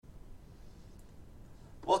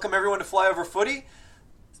Welcome everyone to Flyover Footy.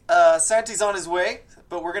 Santi's on his way,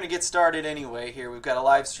 but we're going to get started anyway here. We've got a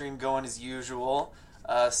live stream going as usual.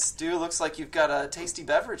 Stu, looks like you've got a tasty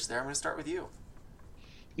beverage there. I'm going to start with you.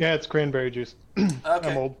 Yeah, it's cranberry juice. Okay.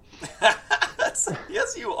 I'm old.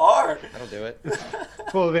 Yes, you are. That'll do it.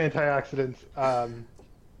 Full of antioxidants. I'm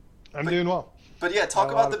doing well. But yeah, talk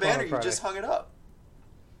Had a about lot the of fun on banner. You Friday. just hung it up.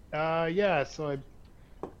 Yeah, so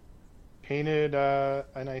I painted a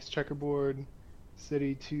nice checkerboard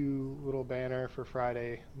City 2 little banner for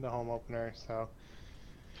Friday, the home opener. So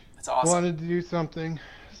That's awesome. wanted to do something,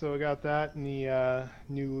 so I got that and the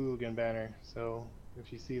new Luligan banner. So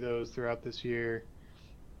if you see those throughout this year,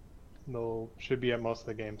 should be at most of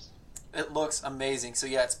the games. It looks amazing. So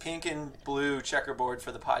yeah, it's pink and blue checkerboard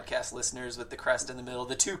for the podcast listeners with the crest in the middle,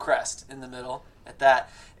 the two crest in the middle at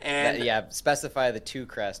that. And Yeah, specify the two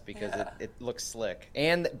crest because Yeah. it looks slick.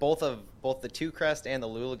 And both the two crest and the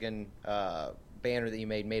Luligan banner that you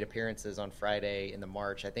made appearances on Friday in the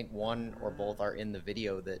March. I think one or both are in the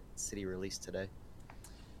video that City released today.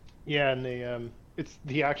 Yeah, and it's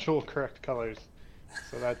the actual correct colors,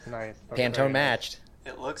 so that's nice. That's Pantone very nice. matched.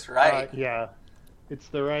 it looks right. Yeah, it's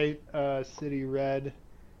the right City red,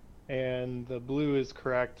 and the blue is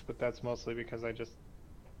correct, but that's mostly because I just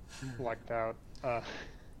lucked out.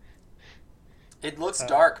 It looks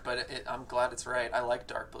dark, but I'm glad it's right. I like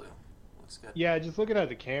dark blue. Looks good. Yeah, just looking at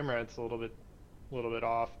the camera, it's a little bit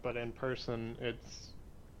off, but in person, it's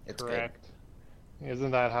It's correct.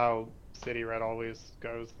 Isn't that how City red always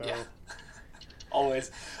goes, though? Yeah.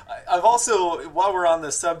 Always. I've also, while we're on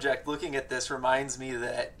the subject, looking at this reminds me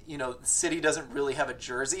that, the City doesn't really have a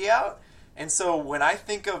jersey out. And so when I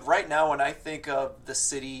think of the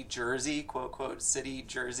City jersey, quote, quote, City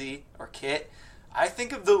jersey or kit, I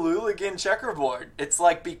think of the Luligan checkerboard. It's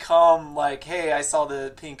become hey, I saw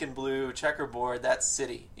the pink and blue checkerboard, that's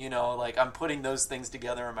City. I'm putting those things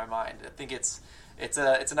together in my mind. I think it's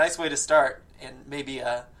a nice way to start, and maybe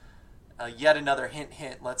a yet another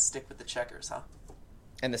hint, let's stick with the checkers, huh?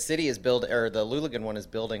 And the City is the Luligan one is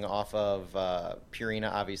building off of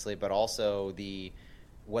Purina, obviously, but also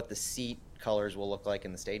what the seat colors will look like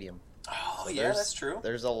in the stadium. Oh, So yeah, that's true.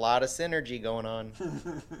 There's a lot of synergy going on.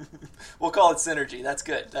 We'll call it synergy. That's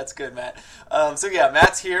good, Matt. So yeah,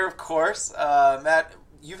 Matt's here, of course. Matt,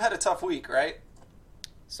 you've had a tough week, right?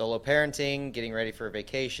 Solo parenting, getting ready for a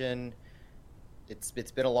vacation. It's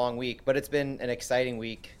been a long week, but it's been an exciting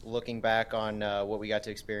week looking back on what we got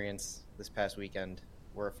to experience this past weekend.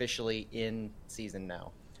 We're officially in season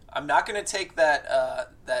now. I'm not going to take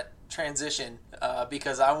that transition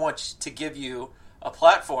because I want to give you a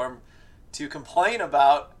platform to complain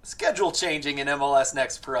about schedule changing in MLS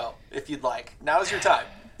Next Pro, if you'd like. Now's your time.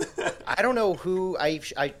 I don't know who I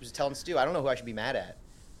was telling Stu. I don't know who I should be mad at.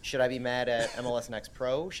 Should I be mad at MLS Next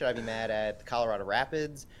Pro? Should I be mad at the Colorado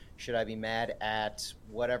Rapids? Should I be mad at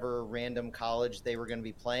whatever random college they were going to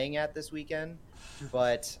be playing at this weekend?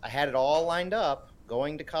 But I had it all lined up.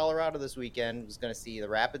 Going to Colorado this weekend, was going to see the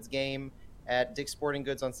Rapids game at Dick's Sporting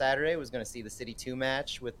Goods on Saturday. Was going to see the City 2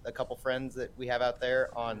 match with a couple friends that we have out there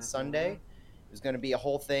on Sunday. It was going to be a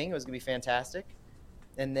whole thing. It was going to be fantastic.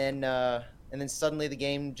 And then suddenly the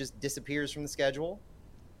game just disappears from the schedule.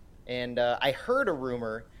 And I heard a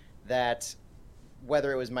rumor that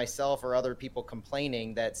whether it was myself or other people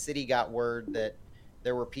complaining that City got word that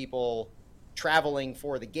there were people traveling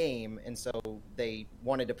for the game, and so they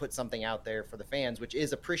wanted to put something out there for the fans, which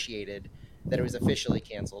is appreciated, that it was officially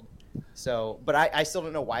canceled. So, but I still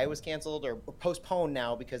don't know why it was canceled or postponed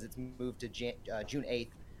now because it's moved to June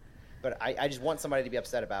 8th. But I just want somebody to be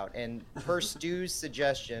upset about. And per Stu's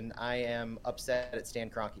suggestion, I am upset at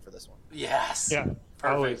Stan Kroenke for this one. Yes. Yeah,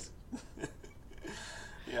 Perfect. always.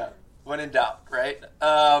 Yeah. When in doubt, right?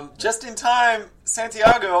 Just in time,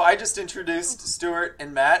 Santiago, I just introduced Stuart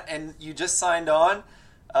and Matt, and you just signed on.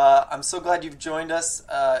 I'm so glad you've joined us.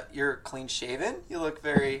 You're clean shaven. You look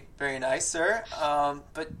very, very nice, sir.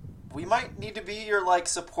 But we might need to be your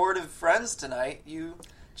supportive friends tonight. You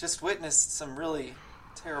just witnessed some really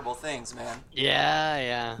terrible things, man.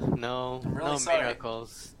 Yeah. No, I'm really no sorry.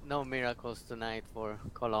 miracles. No miracles tonight for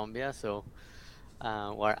Colombia. So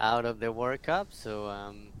we're out of the World Cup.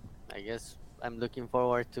 So I guess I'm looking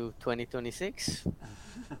forward to 2026.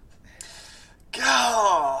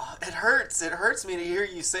 God, it hurts. It hurts me to hear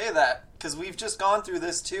you say that because we've just gone through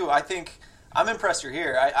this too. I think I'm impressed you're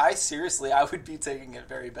here. I seriously, I would be taking it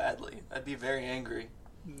very badly. I'd be very angry.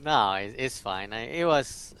 No, it's fine.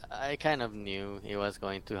 I kind of knew it was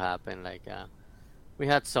going to happen. We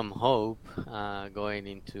had some hope going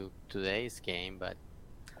into today's game, but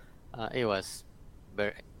it was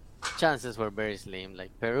chances were very slim.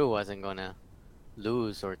 Peru wasn't gonna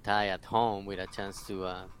lose or tie at home with a chance to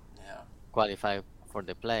Yeah. qualify for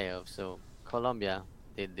the playoffs. So Colombia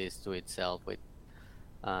did this to itself with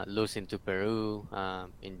losing to Peru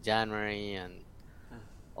in January and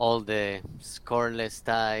all the scoreless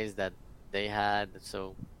ties that they had.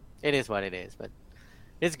 So it is what it is, but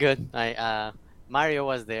it's good. I Mario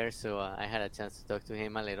was there, so I had a chance to talk to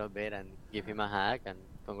him a little bit and give him a hug and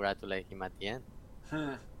congratulate him at the end.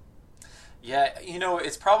 Hmm. Yeah,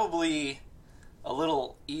 it's probably a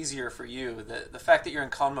little easier for you. The fact that you're in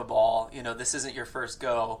CONMEBOL, this isn't your first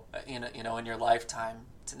go, in your lifetime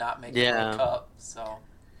to not make the World Cup. So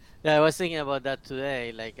yeah, I was thinking about that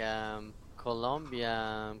today. Like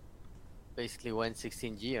Colombia basically went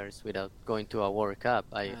 16 years without going to a World Cup.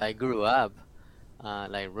 I grew up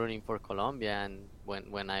like rooting for Colombia, and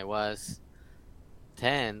when I was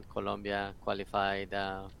 10, Colombia qualified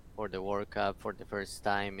for the World Cup for the first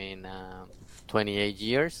time in 28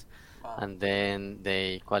 years. wow. And then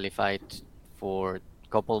they qualified for a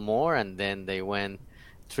couple more, and then they went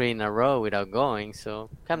 3 in a row without going. So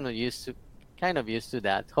kind of used to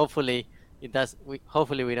that. Hopefully it does.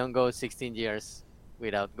 Hopefully we don't go 16 years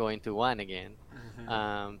without going to one again.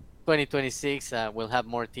 2026 we'll have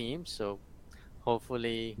more teams, so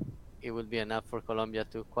hopefully it will be enough for Colombia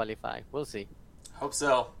to qualify. We'll see. Hope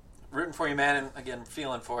so. Rooting for you, man, and again,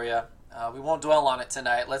 feeling for you. We won't dwell on it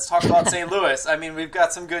tonight. Let's talk about St. Louis. I mean, we've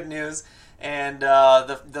got some good news, and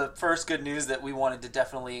the first good news that we wanted to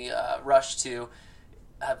definitely rush to,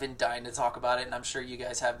 I've been dying to talk about it, and I'm sure you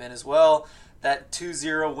guys have been as well. That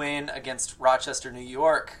 2-0 win against Rochester, New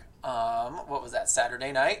York. What was that,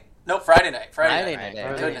 Saturday night? No, Friday night. Friday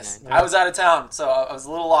night. Goodness. Yeah. I was out of town, so I was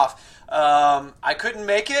a little off. I couldn't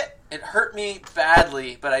make it. It hurt me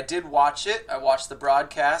badly, but I did watch it. I watched the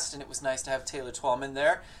broadcast, and it was nice to have Taylor Twellman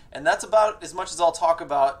there. And that's about as much as I'll talk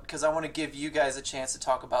about, because I want to give you guys a chance to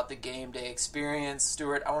talk about the game day experience.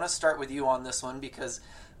 Stuart, I want to start with you on this one because,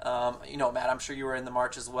 Matt, I'm sure you were in the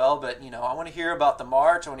march as well, but, I want to hear about the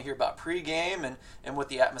march. I want to hear about pregame and what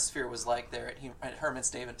the atmosphere was like there at Herman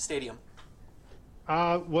Stadium.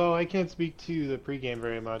 Well, I can't speak to the pregame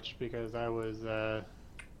very much because I was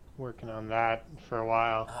working on that for a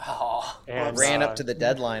while. Oh, and ran up to the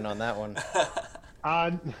deadline on that one.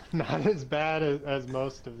 Not as bad as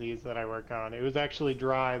most of these that I work on. It was actually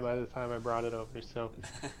dry by the time I brought it over. So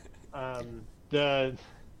the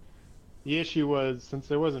issue was, since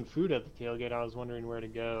there wasn't food at the tailgate, I was wondering where to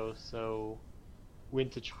go. So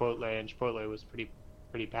went to Chipotle, and Chipotle was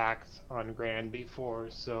pretty packed on Grand before.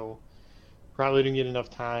 So probably didn't get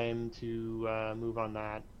enough time to move on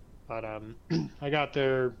that. But I got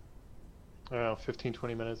there, I don't know, 15,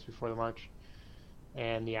 20 minutes before the march,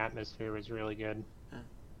 and the atmosphere was really good.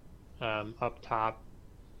 Up top.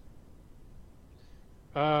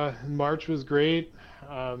 March was great.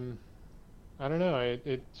 I don't know.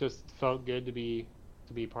 It just felt good to be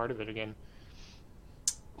part of it again.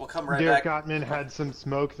 We'll come right Derek back. Gottman had some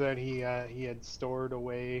smoke that he had stored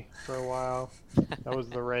away for a while. That was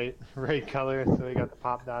the right color, so he got to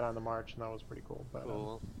pop that on the march, and that was pretty cool. But,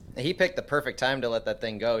 Cool. He picked the perfect time to let that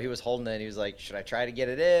thing go. He was holding it. And he was like, "Should I try to get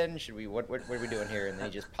it in? Should we? What are we doing here?" And then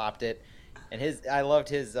he just popped it. And I loved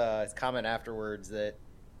his comment afterwards that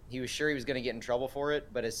he was sure he was going to get in trouble for it,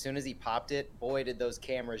 but as soon as he popped it, boy, did those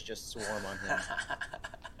cameras just swarm on him.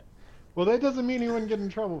 Well, that doesn't mean he wouldn't get in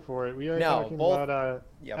trouble for it. We are talking about both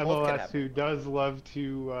MLS can who does love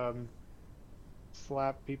to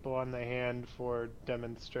slap people on the hand for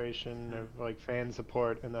demonstration of like fan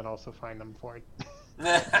support, and then also fine them for it.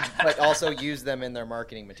 But also use them in their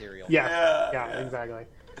marketing material. Yeah, exactly.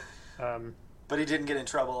 But he didn't get in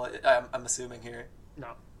trouble, I'm assuming here.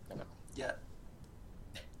 No. Yeah.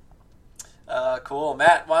 Cool.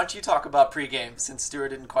 Matt, why don't you talk about pregame since Stuart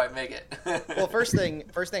didn't quite make it? Well, first thing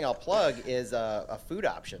I'll plug is a food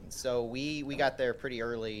option. So we got there pretty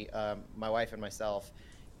early, my wife and myself,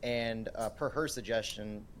 and per her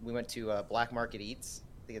suggestion, we went to Black Market Eats.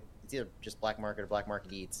 I think it's either just Black Market or Black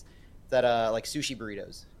Market Eats. That like sushi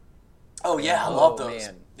burritos. Oh yeah, I love those.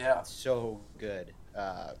 Man, yeah, so good.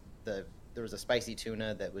 There was a spicy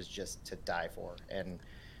tuna that was just to die for, and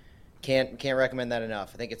can't recommend that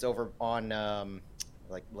enough. I think it's over on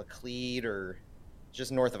like Laclede or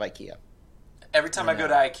just north of IKEA. Every time I go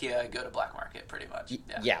to IKEA, I go to Black Market, pretty much.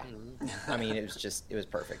 Yeah. I mean, it was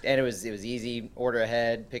perfect, and it was easy. Order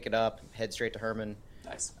ahead, pick it up, head straight to Herman.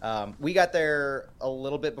 Nice. We got there a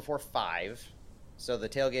little bit before 5, so the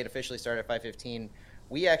tailgate officially started at 5:15.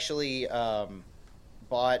 We actually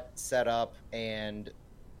bought, set up, and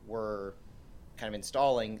were kind of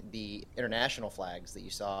installing the international flags that you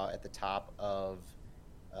saw at the top of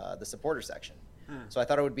the supporter section. So I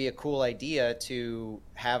thought it would be a cool idea to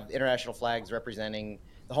have international flags representing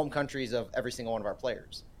the home countries of every single one of our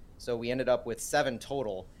players. So we ended up with 7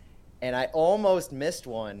 total, and I almost missed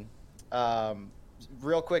one.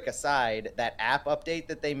 Real quick aside, that app update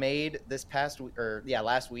that they made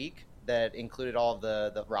last week that included all of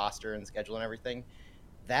the roster and schedule and everything,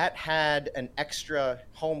 that had an extra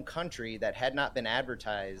home country that had not been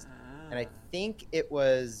advertised, and I think it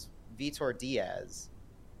was Vitor Diaz,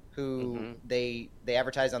 who they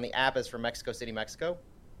advertised on the app as from Mexico City, Mexico.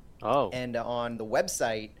 Oh. And on the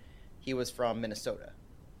website, he was from Minnesota.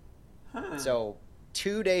 So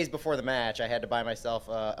 2 days before the match, I had to buy myself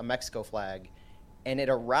a Mexico flag, and it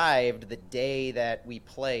arrived the day that we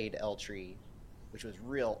played El Tree, which was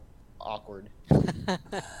real awkward.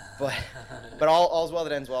 but all's well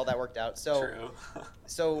that ends well. That worked out.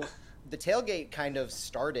 So the tailgate kind of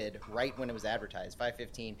started right when it was advertised,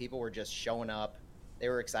 5:15. People were just showing up. They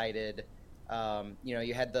were excited.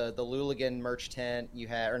 You had the Luligan merch tent.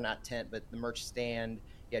 Or not tent, but the merch stand.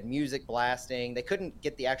 You had music blasting. They couldn't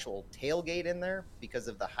get the actual tailgate in there because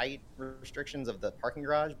of the height restrictions of the parking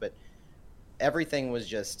garage, but everything was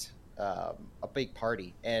just a big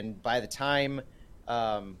party. And by the time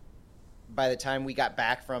we got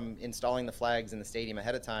back from installing the flags in the stadium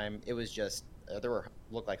ahead of time, it was just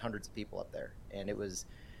looked like hundreds of people up there, and it was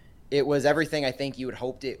everything I think you would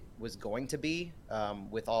hoped it was going to be,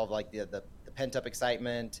 with all of like the pent up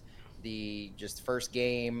excitement, the just first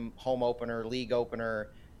game, home opener, league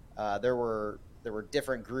opener. There were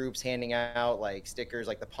different groups handing out like stickers,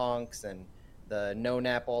 like the Punks and the No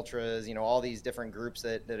Nap Ultras, all these different groups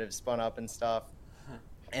that have spun up and stuff.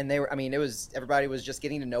 And everybody was just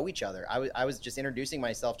getting to know each other. I was just introducing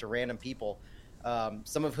myself to random people,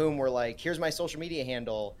 some of whom were like, here's my social media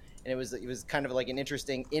handle. And it was kind of like an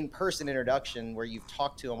interesting in-person introduction where you've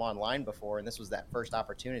talked to them online before. And this was that first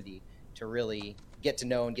opportunity to really get to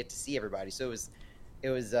know and get to see everybody. So it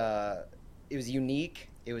was unique.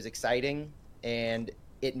 It was exciting, and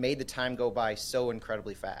it made the time go by so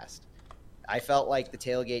incredibly fast. I felt like the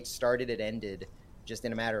tailgate started and ended just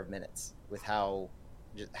in a matter of minutes with how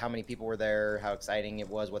many people were there, how exciting it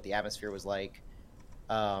was, what the atmosphere was like.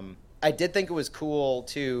 I did think it was cool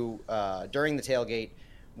too. During the tailgate,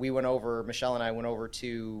 Michelle and I went over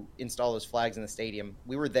to install those flags in the stadium.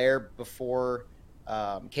 We were there before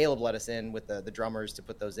Caleb let us in with the drummers to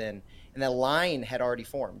put those in, and that line had already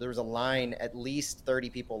formed. There was a line at least 30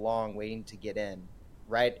 people long waiting to get in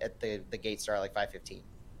right at the gate start, like 5:15,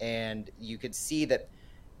 and you could see that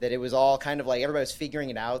it was all kind of like everybody was figuring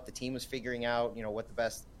it out. The team was figuring out what the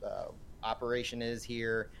best operation is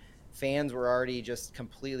here. Fans were already just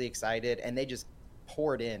completely excited, and they just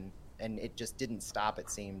poured in, and it just didn't stop, it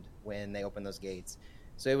seemed, when they opened those gates.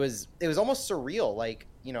 So it was almost surreal. Like,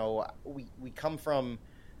 we come from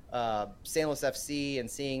St. Louis FC and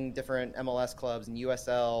seeing different MLS clubs and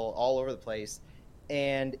USL all over the place,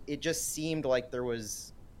 and it just seemed like there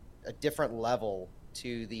was a different level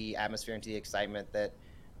to the atmosphere and to the excitement that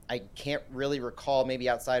I can't really recall, maybe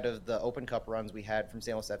outside of the Open Cup runs we had from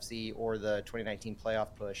St. Louis FC or the 2019 playoff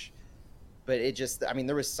push. But it just,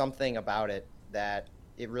 there was something about it that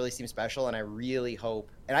it really seemed special, and I really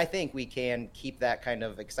hope, and I think we can keep that kind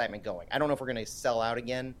of excitement going. I don't know if we're going to sell out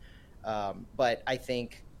again, but I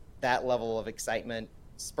think that level of excitement,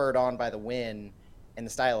 spurred on by the win and the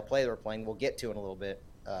style of play that we're playing, we'll get to in a little bit,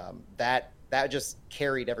 that just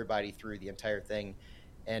carried everybody through the entire thing.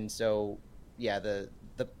 And so, yeah, the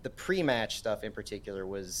pre-match stuff in particular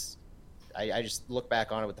was, I just look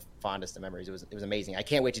back on it with the fondest of memories. It was amazing. I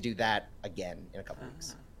can't wait to do that again in a couple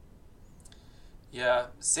weeks. Yeah,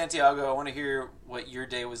 Santiago, I want to hear what your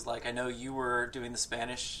day was like. I know you were doing the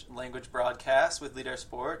Spanish language broadcast with Leader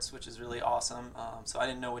Sports, which is really awesome. So I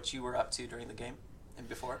didn't know what you were up to during the game and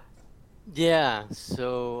before. Yeah,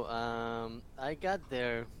 so I got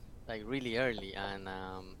there like really early, and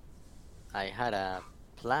I had a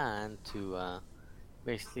plan to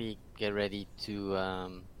basically get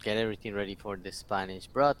everything ready for the Spanish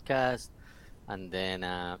broadcast, and then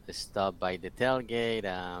stop by the tailgate,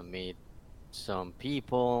 meet some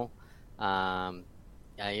people. I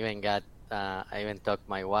even talked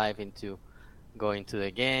my wife into going to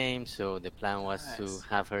the game. So the plan was to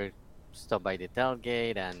have her stop by the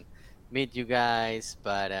tailgate and meet you guys,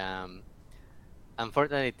 but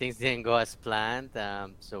unfortunately things didn't go as planned.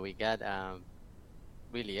 So we got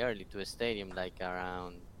really early to a stadium, like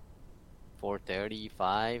around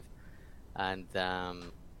 4:35, and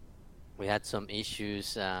we had some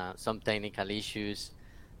issues, some technical issues.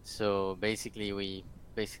 So basically we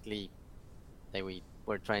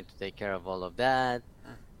were trying to take care of all of that,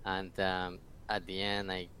 and at the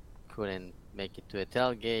end I couldn't make it to a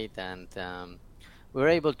tailgate, and we were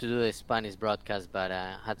able to do the Spanish broadcast, but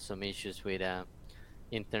had some issues with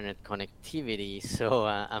internet connectivity. So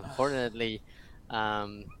unfortunately,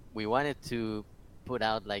 we wanted to put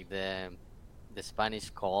out like the Spanish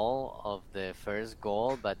call of the first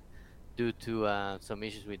goal, but due to some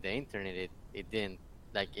issues with the internet, it didn't,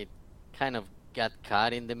 like, it kind of got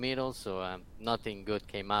cut in the middle, so nothing good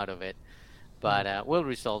came out of it. But we'll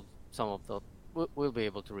resolve some of the. We'll be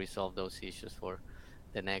able to resolve those issues for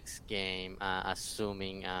the next game,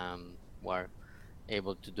 assuming we're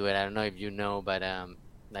able to do it. I don't know if you know, but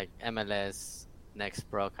like MLS Next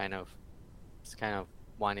Pro kind of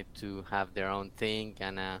wanted to have their own thing,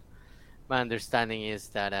 and my understanding is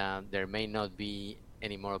that there may not be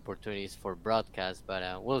any more opportunities for broadcast,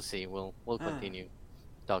 but we'll see. We'll continue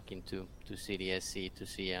talking to CDSC to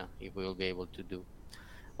see if we will be able to do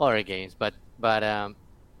other games. But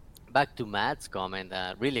back to Matt's comment,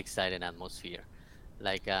 really exciting atmosphere.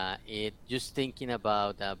 Like it, just thinking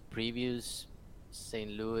about previous St.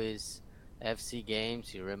 Louis FC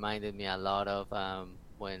games, it reminded me a lot of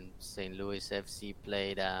when St. Louis FC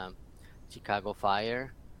played Chicago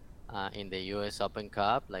Fire in the U.S. Open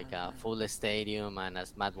Cup, like a full stadium, and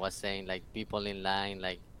as Matt was saying, like people in line,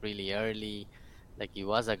 like really early. Like it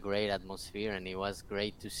was a great atmosphere, and it was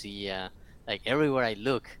great to see. Like everywhere I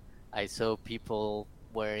look, I saw people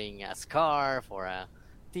wearing a scarf or a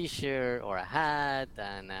T-shirt or a hat,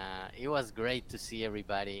 and it was great to see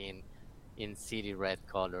everybody in city red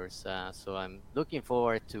colors. So I'm looking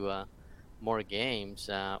forward to more games.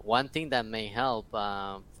 One thing that may help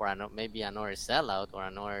for maybe another sellout or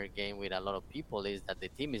another game with a lot of people is that the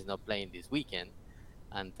team is not playing this weekend,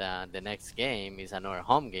 and the next game is another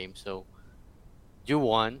home game. So you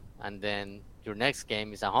won, and then your next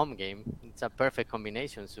game is a home game. It's a perfect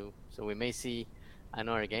combination. So we may see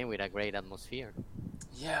another game with a great atmosphere.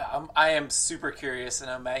 Yeah, I am super curious,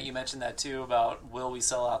 and Matt, you mentioned that too about will we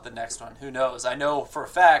sell out the next one? Who knows? I know for a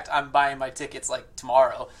fact I'm buying my tickets like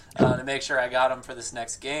tomorrow to make sure I got them for this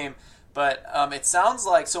next game. But it sounds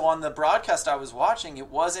like, so on the broadcast I was watching, it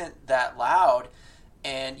wasn't that loud,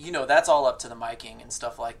 and that's all up to the miking and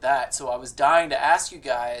stuff like that. So I was dying to ask you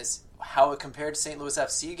guys how it compared to St. Louis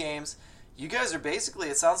FC games. You guys are basically,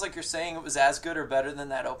 it sounds like you're saying it was as good or better than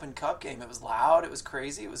that Open Cup game. It was loud, it was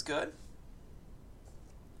crazy, it was good.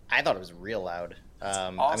 I thought it was real loud.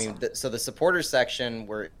 Awesome. I mean, so the supporters section,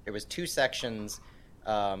 where it was two sections,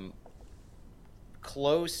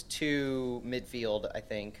 close to midfield, I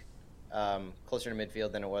think, closer to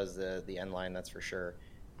midfield than it was the end line, that's for sure.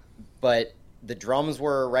 But the drums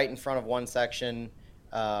were right in front of one section,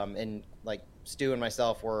 and like Stu and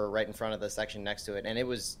myself were right in front of the section next to it, and it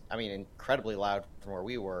was, I mean, incredibly loud from where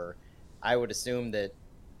we were. I would assume that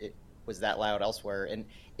it was that loud elsewhere, and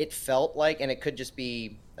it felt like, and it could just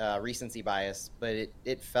be recency bias, but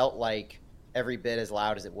it felt like every bit as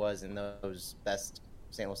loud as it was in those best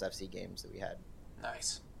St. Louis FC games that we had.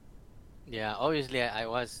 Nice. Yeah, obviously I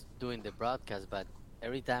was doing the broadcast, but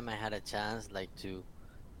every time I had a chance, like, to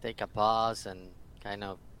take a pause and kind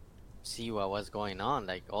of see what was going on,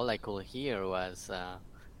 like all I could hear was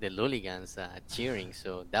the Luligans cheering,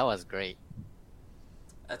 so that was great.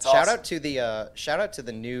 That's Shout awesome. out to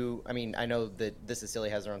the new. I mean, I know that This Is Silly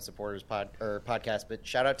has their own supporters podcast, but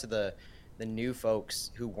shout out to the new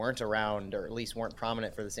folks who weren't around, or at least weren't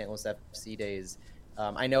prominent for the St. Louis FC days.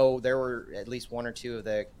 I know there were at least one or two of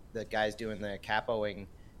the guys doing the capoing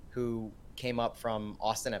who came up from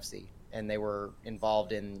Austin FC, and they were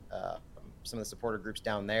involved in some of the supporter groups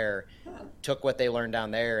down there. Took what they learned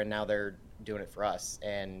down there, and now they're doing it for us.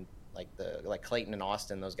 And like Clayton and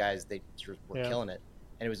Austin, those guys, they were killing it.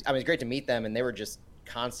 And it was great to meet them, and they were just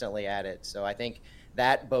constantly at it. So I think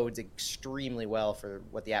that bodes extremely well for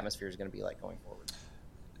what the atmosphere is going to be like going forward.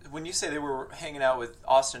 When you say they were hanging out with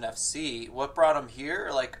Austin FC, what brought them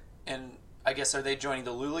here? Like, and I guess, are they joining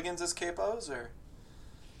the Luligans as capos, or?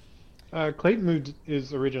 Clayton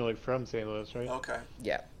is originally from St. Louis, right? Okay.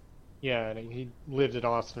 Yeah. Yeah, and he lived in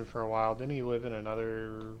Austin for a while. Didn't he live in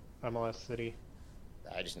another MLS city?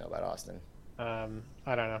 I just know about Austin. I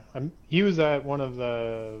don't know. He was at one of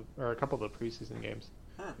a couple of the preseason games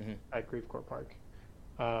Mm-hmm. at Grief Court Park.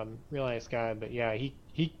 Real nice guy, but yeah,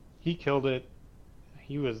 he killed it.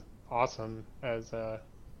 He was awesome as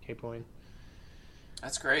capoing.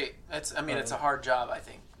 That's great. It's a hard job, I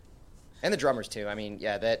think. And the drummers too. I mean,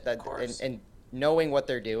 yeah, that Of course. and knowing what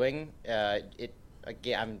they're doing, it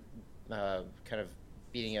again, I'm kind of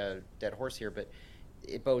beating a dead horse here, but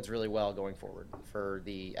it bodes really well going forward for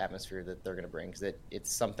the atmosphere that they're going to bring, because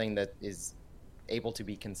it's something that is able to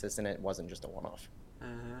be consistent. It wasn't just a one-off.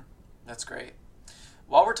 Mm-hmm. That's great.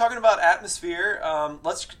 while we're talking about atmosphere,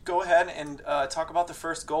 let's go ahead and talk about the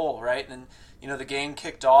first goal, right? And the game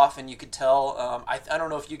kicked off, and you could tell. I don't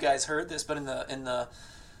know if you guys heard this, but in the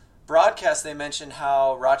broadcast they mentioned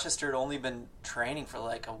how Rochester had only been training for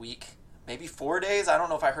like a week, maybe 4 days. I don't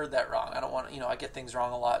know if I heard that wrong. I don't want I get things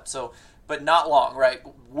wrong a lot. So, but not long, right?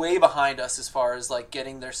 Way behind us as far as like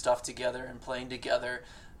getting their stuff together and playing together.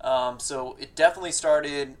 So it definitely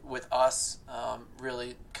started with us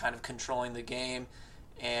really kind of controlling the game,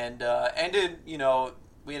 and ended.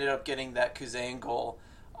 We ended up getting that Kuzain goal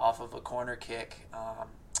off of a corner kick,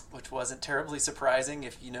 which wasn't terribly surprising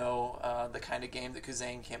if you know the kind of game that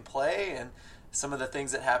Kuzain can play and some of the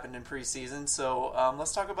things that happened in preseason. So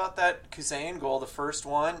let's talk about that Kuzain goal, the first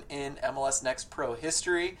one in MLS Next Pro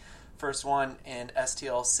history, first one in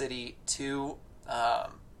STL City 2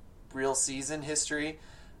 real season history.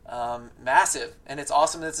 Massive, and it's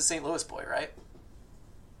awesome that it's a St. Louis boy, right?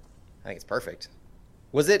 I think it's perfect.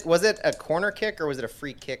 Was it a corner kick or was it a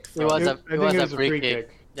free kick? It was a free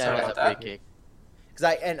kick. Yeah, it was a free kick. Because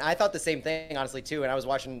I thought the same thing honestly too, and I was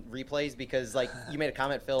watching replays because like you made a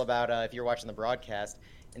comment, Phil, about if you're watching the broadcast,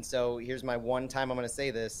 and so here's my one time I'm going to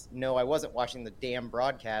say this: no, I wasn't watching the damn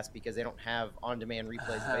broadcast because they don't have on-demand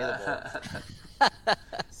replays available.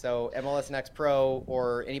 So MLS Next Pro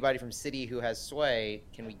or anybody from City who has sway,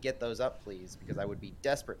 can we get those up, please? Because I would be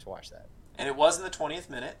desperate to watch that. And it was in the 20th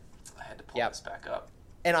minute. I had to pull this back up.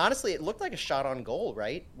 And honestly, it looked like a shot on goal,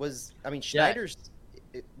 right? Schneider's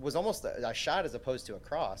it was almost a shot as opposed to a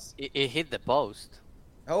cross. It hit the post.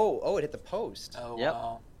 Oh, it hit the post. Oh, yep.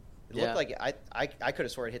 Wow. It looked like I could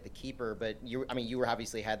have swore it hit the keeper, but you were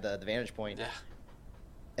obviously had the vantage point. Yeah.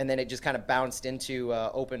 And then it just kind of bounced into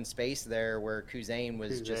open space there where Kuzain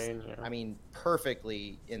was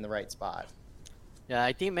perfectly in the right spot. Yeah,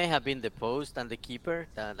 I think it may have been the post and the keeper,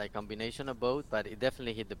 like combination of both, but it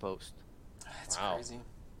definitely hit the post. That's crazy.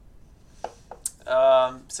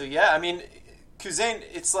 So yeah, Kuzain,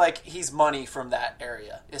 it's like he's money from that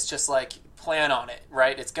area. It's just like plan on it,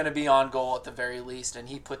 right? It's going to be on goal at the very least, and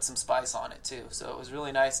he put some spice on it too. So it was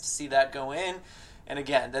really nice to see that go in. And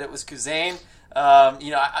again, that it was Kuzain. I'm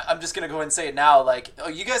just going to go ahead and say it now. Like,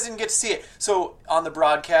 you guys didn't get to see it. So on the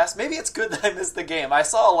broadcast, maybe it's good that I missed the game. I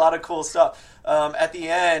saw a lot of cool stuff. At the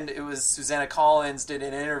end, it was Susanna Collins did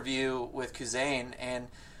an interview with Kuzain, and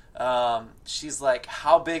she's like,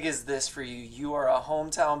 how big is this for you? You are a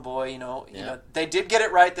hometown boy. You know, they did get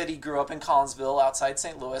it right that he grew up in Collinsville outside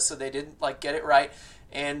St. Louis, so they did get it right.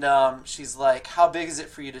 And she's like, how big is it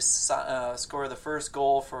for you to score the first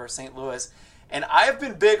goal for St. Louis? And I've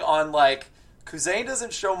been big on Kuzain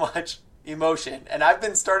doesn't show much emotion, and I've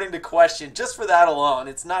been starting to question just for that alone.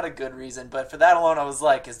 It's not a good reason, but for that alone, I was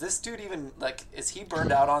like, is this dude even is he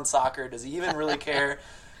burned out on soccer? Does he even really care?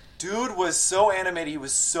 Dude was so animated. He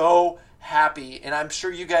was so happy, and I'm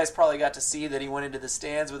sure you guys probably got to see that he went into the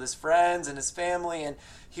stands with his friends and his family, and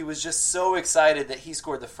he was just so excited that he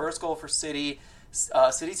scored the first goal for City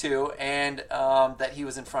 2, and that he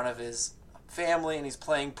was in front of his family, and he's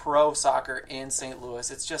playing pro soccer in St.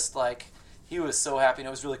 Louis. It's just he was so happy, and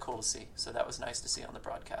it was really cool to see. So that was nice to see on the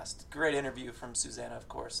broadcast. Great interview from Susanna, of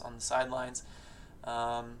course, on the sidelines.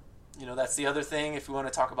 That's the other thing, if we want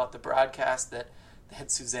to talk about the broadcast, that they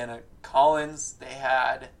had Susanna Collins. They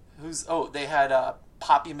had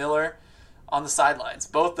Poppy Miller on the sidelines.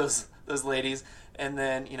 Both those ladies, and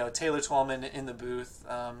then Taylor Twellman in the booth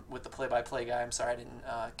with the play-by-play guy. I'm sorry I didn't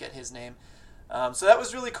get his name. So that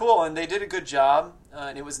was really cool, and they did a good job.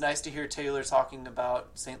 And it was nice to hear Taylor talking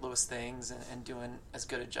about St. Louis things and doing as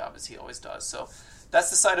good a job as he always does. So that's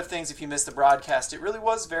the side of things. If you missed the broadcast, it really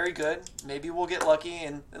was very good. Maybe we'll get lucky.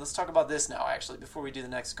 And let's talk about this now, actually, before we do the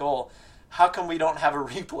next goal. How come we don't have a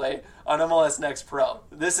replay on MLS Next Pro?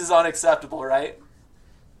 This is unacceptable, right?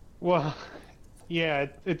 Well, yeah,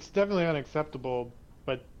 it's definitely unacceptable.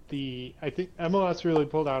 But I think MLS really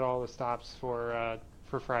pulled out all the stops for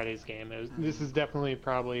Friday's game. This is definitely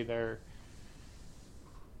probably their.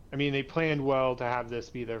 They planned well to have this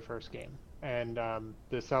be their first game, and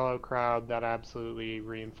the sellout crowd that absolutely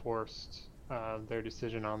reinforced their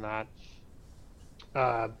decision on that.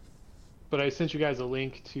 But I sent you guys a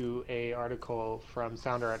link to a article from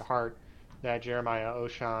Sounder at Heart that Jeremiah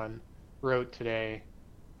Oshan wrote today.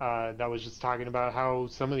 That was just talking about how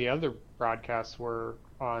some of the other broadcasts were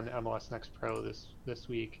on MLS Next Pro this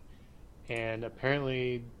week. And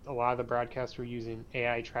apparently a lot of the broadcasts were using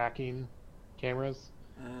AI tracking cameras,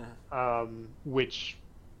 which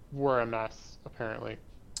were a mess, apparently.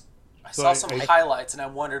 I saw some highlights, and I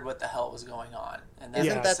wondered what the hell was going on. And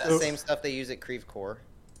isn't that the same stuff they use at Creve Coeur?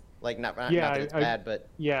 Not that it's bad, but...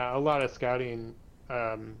 Yeah, a lot of scouting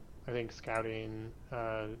I think scouting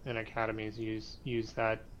and academies use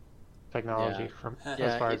that technology Yeah. from as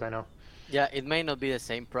Yeah, far as I know. yeah, it may not be the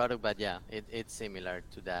same product, but yeah, it's similar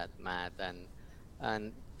to that, Matt.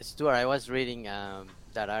 And Stuart, I was reading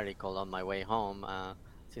that article on my way home.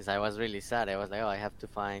 Since I was really sad, I was like, oh, I have to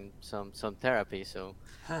find some therapy. So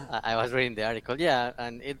I was reading the article. Yeah,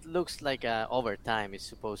 and it looks like over time it's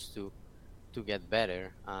supposed to get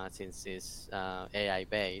better since it's AI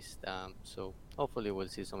based. So hopefully we'll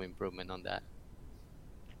see some improvement on that.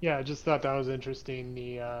 Yeah, I just thought that was interesting.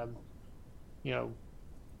 The you know,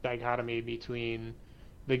 dichotomy between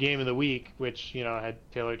the game of the week, which had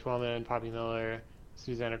Taylor Twellman, Poppy Miller,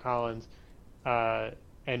 Susanna Collins, uh,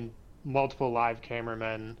 and multiple live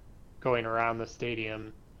cameramen going around the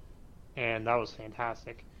stadium, and that was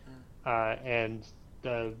fantastic. And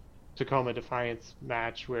the Tacoma Defiance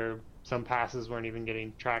match where some passes weren't even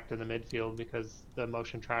getting tracked in the midfield because the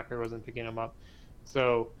motion tracker wasn't picking them up.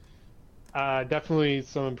 So definitely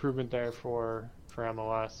some improvement there for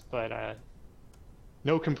MLS, but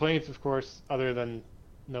no complaints, of course, other than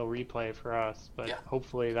no replay for us. But Yeah.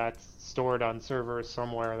 hopefully that's stored on servers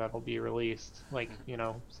somewhere that'll be released, like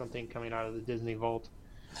something coming out of the Disney Vault.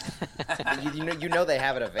 You know they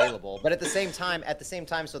have it available, but at the same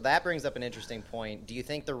time, so that brings up an interesting point. Do you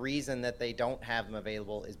think the reason that they don't have them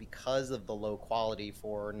available is because of the low quality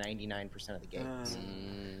for 99% of the games?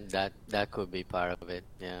 That could be part of it.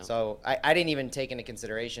 Yeah. So I didn't even take into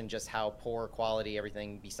consideration just how poor quality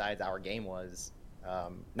everything besides our game was.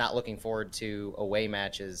 Not looking forward to away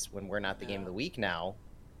matches when we're not the game of the week now,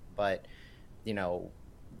 but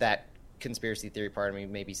that conspiracy theory part of me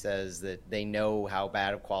maybe says that they know how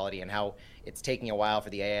bad of quality and how it's taking a while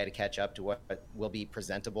for the AI to catch up to what will be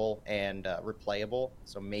presentable and replayable.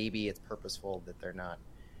 So maybe it's purposeful that they're not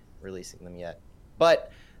releasing them yet.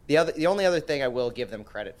 But the only other thing I will give them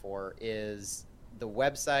credit for is the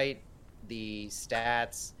website, the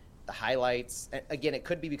stats, the highlights. Again, it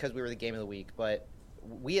could be because we were the game of the week, but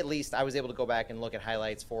I was able to go back and look at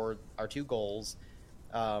highlights for our 2 goals.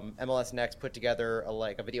 MLS Next put together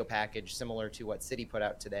a video package similar to what City put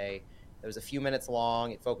out today. It was a few minutes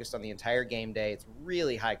long. It focused on the entire game day. It's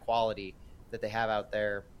really high quality that they have out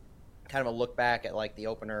there. Kind of a look back at the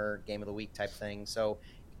opener game of the week type thing. So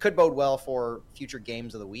it could bode well for future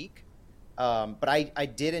games of the week. But I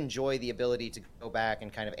did enjoy the ability to go back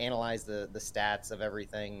and kind of analyze the stats of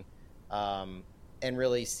everything, and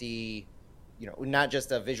really see, not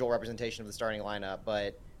just a visual representation of the starting lineup,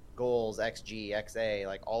 but goals, XG,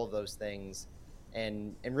 XA, all of those things,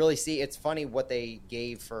 and really see. It's funny what they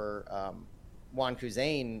gave for Juan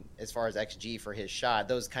Kuzain as far as XG for his shot.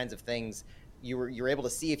 Those kinds of things you were able to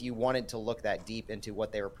see if you wanted to look that deep into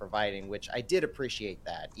what they were providing, which I did appreciate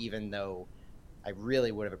that, even though I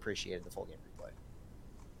really would have appreciated the full game replay.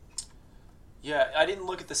 Yeah, I didn't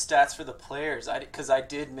look at the stats for the players because I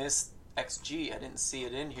did miss XG. I didn't see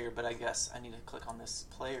it in here, but I guess I need to click on this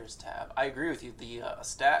players tab. I agree with you. The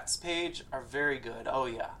stats page are very good. Oh,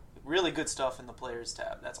 yeah. Really good stuff in the players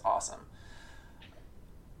tab. That's awesome.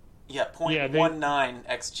 Yeah, 0.19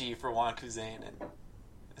 XG for Juan Kuzain. And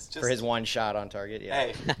it's just, for his one shot on target,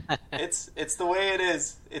 yeah. Hey, it's the way it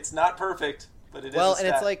is. It's not perfect, but it is. Well, and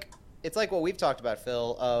it's like what we've talked about,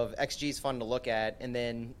 Phil, of XG is fun to look at, and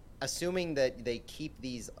then assuming that they keep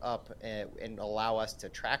these up and allow us to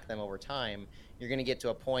track them over time, you're going to get to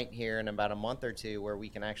a point here in about a month or two where we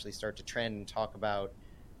can actually start to trend and talk about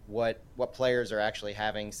what players are actually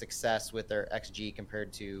having success with their XG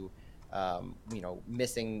compared to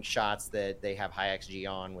missing shots that they have high XG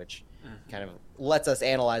on, which kind of lets us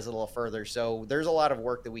analyze a little further. So there's a lot of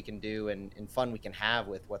work that we can do and fun we can have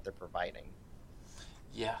with what they're providing.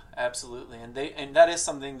 Yeah, absolutely. And that is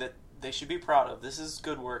something that they should be proud of. This is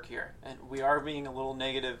good work here. And we are being a little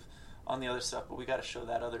negative on the other stuff, but we got to show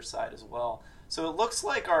that other side as well. So it looks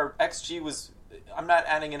like our XG was, I'm not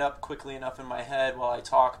adding it up quickly enough in my head while I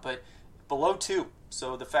talk, but below 2.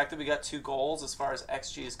 So the fact that we got 2 goals as far as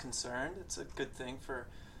XG is concerned, it's a good thing for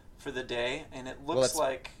the day. And it looks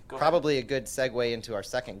like... probably a good segue into our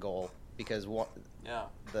second goal, because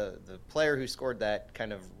the player who scored that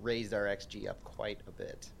kind of raised our XG up quite a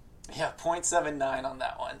bit. Yeah, 0.79 on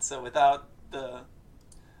that one. So without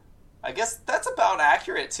I guess that's about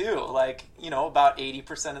accurate too. About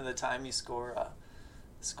 80% of the time you score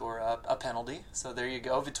a penalty. So there you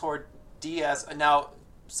go. Vitor Diaz. Now,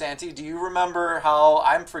 Santi, do you remember how,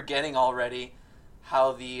 I'm forgetting already,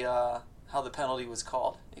 how the penalty was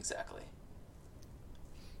called exactly?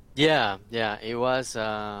 Yeah, it was,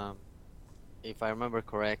 if I remember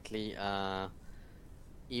correctly,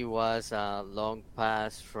 it was a long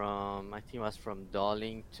pass from, I think it was from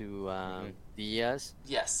Darling to Diaz,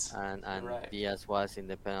 Yes. and Right. Diaz was in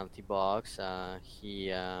the penalty box.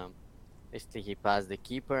 He basically he passed the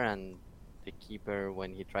keeper, and the keeper,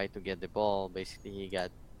 when he tried to get the ball, basically he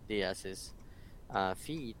got Diaz's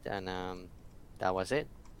feet, and that was it.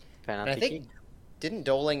 And I Penalty kick. think didn't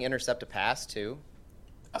Doling intercept a pass too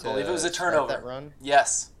I to believe it was a start turnover. that run?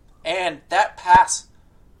 Yes. And that pass,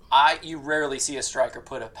 you rarely see a striker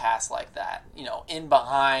put a pass like that. You know, in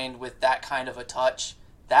behind with that kind of a touch.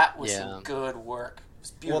 That was some good work. It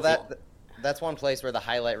was beautiful. Well, that's one place where the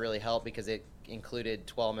highlight really helped because it included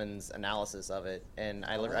Twellman's analysis of it, and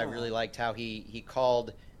I really liked how he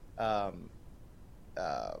called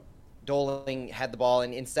Doling had the ball,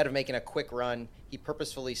 and instead of making a quick run, he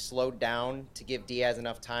purposefully slowed down to give Diaz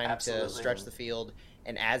enough time to stretch the field.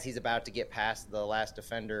 And as he's about to get past the last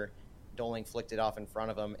defender, Doling flicked it off in front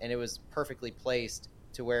of him, and it was perfectly placed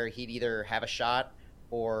to where he'd either have a shot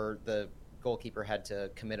or the goalkeeper had to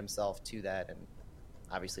commit himself to that, and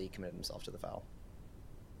obviously he committed himself to the foul.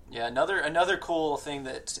 Yeah, another cool thing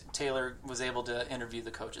that Taylor was able to interview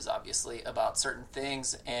the coaches, obviously, about certain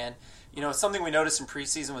things. And, you know, something we noticed in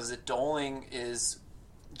preseason was that Doling is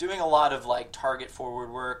doing a lot of, like, target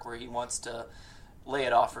forward work where he wants to lay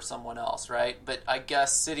it off for someone else, right? But I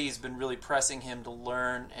guess City's been really pressing him to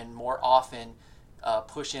learn and more often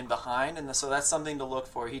push in behind. And so that's something to look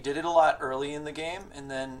for. He did it a lot early in the game,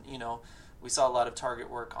 and then, you know, we saw a lot of target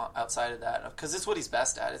work outside of that because it's what he's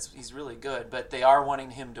best at. He's really good, but they are wanting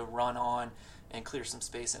him to run on and clear some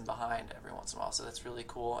space in behind every once in a while. So that's really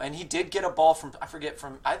cool. And he did get a ball from I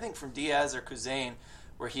think from Diaz or Kuzain,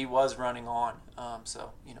 where he was running on. So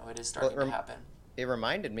you know it is starting to happen. It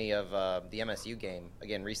reminded me of the MSU game,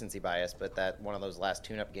 again recency bias, but that one of those last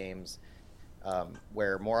tune-up games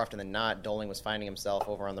where more often than not Doling was finding himself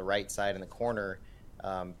over on the right side in the corner,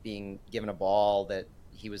 being given a ball that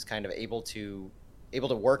he was kind of able to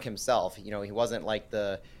work himself. You know, he wasn't like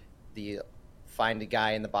the find a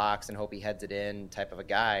guy in the box and hope he heads it in type of a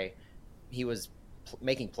guy. He was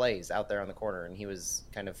making plays out there on the corner, and he was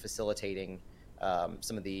kind of facilitating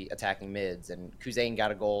some of the attacking mids. And Kuzain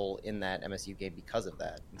got a goal in that MSU game because of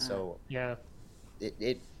that. And so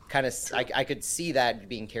it kind of I could see that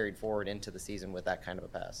being carried forward into the season with that kind of a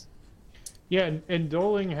pass. Yeah, and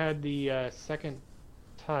Doling had the second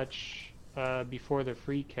touch before the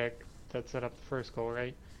free kick that set up the first goal,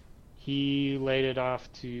 right? He laid it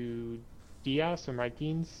off to Diaz or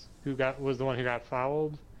Martins, who was the one who got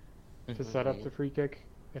fouled to set up the free kick.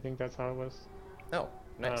 I think that's how it was. Oh,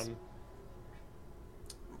 nice.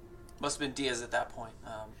 Must have been Diaz at that point.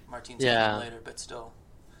 Martins came later, but still.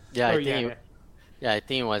 Yeah, I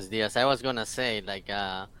think it was Diaz. I was gonna say like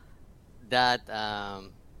that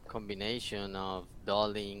combination of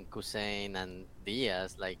Doling, Kuzain, and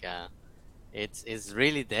Diaz, like it's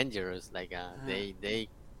really dangerous. Like they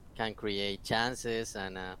can create chances,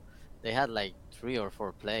 and they had like 3 or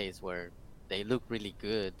 4 plays where they look really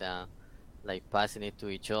good, like passing it to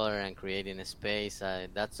each other and creating a space.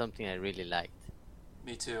 That's something I really liked.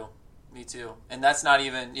 Me too. And that's not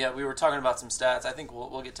even. Yeah, we were talking about some stats. I think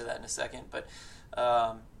we'll get to that in a second. But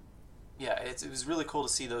yeah, it was really cool to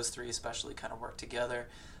see those 3 especially kind of work together.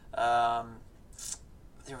 There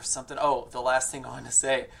was something. Oh, the last thing I wanted to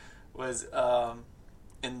say was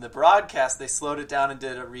in the broadcast they slowed it down and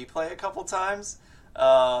did a replay a couple times,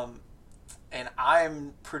 and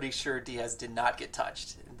I'm pretty sure Diaz did not get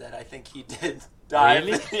touched. That I think he did dive.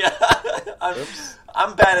 Really? Yeah,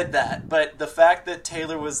 I'm bad at that. But the fact that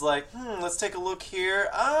Taylor was like, let's take a look here.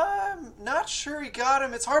 I'm not sure he got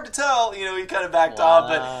him. It's hard to tell. You know, he kind of backed off,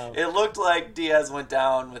 but it looked like Diaz went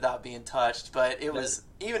down without being touched. But it was,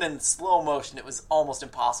 even in slow motion, it was almost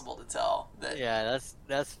impossible to tell. Yeah,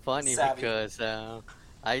 that's funny savvy. Because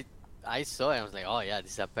I saw it. I was like, oh yeah,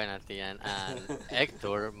 this is a penalty. And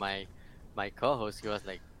Hector, my co-host, he was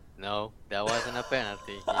like, no, that wasn't a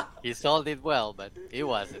penalty. He sold it well, but it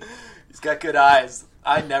wasn't. He's got good eyes.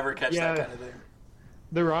 I never catch that kind of thing.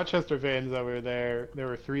 The Rochester fans that were there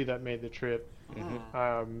were 3 that made the trip.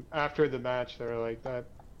 After the match, they were like, that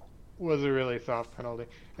was a really soft penalty.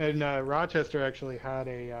 And Rochester actually had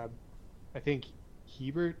I think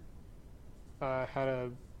Hebert had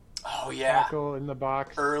a tackle in the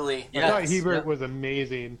box. Early. I thought Hebert was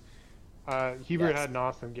amazing. Hebert had an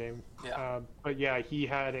awesome game. But yeah, he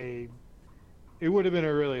had it would have been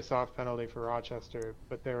a really soft penalty for Rochester,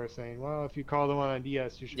 but they were saying, well, if you call the one on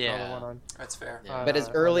DS, you should call the one on. That's fair. But as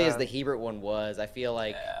early as the Hebert one was, I feel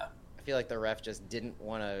like the ref just didn't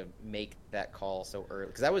want to make that call so early,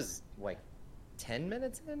 because that was like 10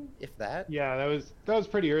 minutes in, if that. Yeah, that was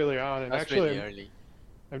pretty early on. And actually, really early.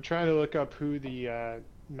 I'm trying to look up who the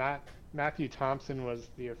Matthew Thompson was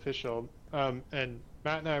the official, and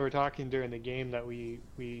Matt and I were talking during the game that we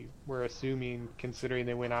were assuming, considering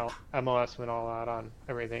they went out, MLS went all out on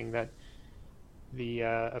everything, that the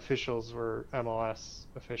officials were MLS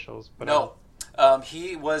officials. But No,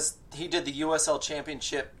 he did the USL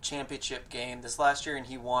championship game this last year, and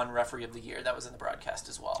he won referee of the year. That was in the broadcast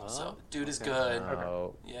as well. So dude is good.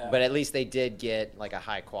 Oh, Yeah. but at least they did get like a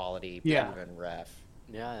high quality proven ref.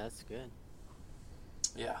 Yeah, that's good.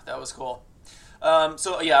 Yeah, that was cool.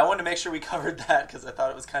 So yeah, I wanted to make sure we covered that because I thought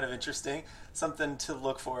it was kind of interesting. Something to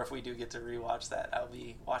look for if we do get to rewatch that. I'll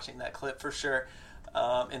be watching that clip for sure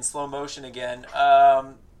in slow motion again.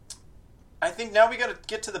 I think now we got to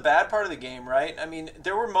get to the bad part of the game, right? I mean,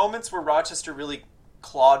 there were moments where Rochester really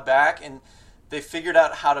clawed back and they figured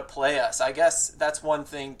out how to play us. I guess that's one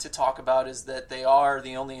thing to talk about is that they are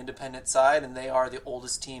the only independent side and they are the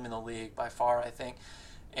oldest team in the league by far, I think.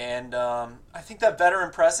 And I think that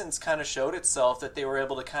veteran presence kind of showed itself that they were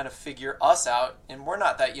able to kind of figure us out. And we're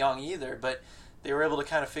not that young either, but they were able to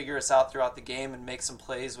kind of figure us out throughout the game and make some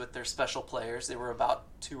plays with their special players. They were about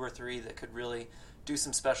 2 or 3 that could really do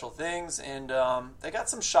some special things. And they got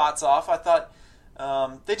some shots off. I thought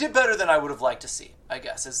they did better than I would have liked to see, I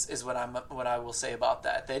guess, is what I will say about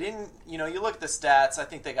that. They didn't, you look at the stats, I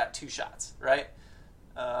think they got 2 shots, right?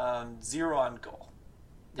 0 on goal.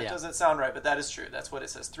 That doesn't sound right, but that is true. That's what it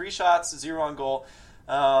says. 3 shots, 0 on goal.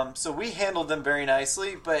 So we handled them very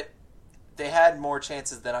nicely, but they had more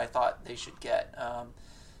chances than I thought they should get.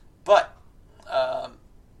 But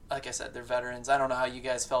like I said, they're veterans. I don't know how you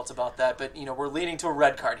guys felt about that, but we're leading to a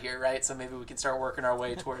red card here, right? So maybe we can start working our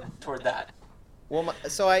way toward that. Well,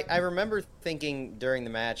 so I remember thinking during the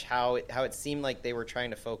match how it seemed like they were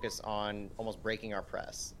trying to focus on almost breaking our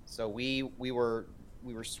press. So we were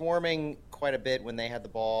swarming quite a bit when they had the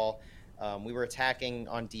ball. We were attacking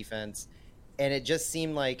on defense, and it just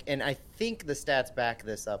seemed like, and I think the stats back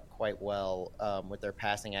this up quite well with their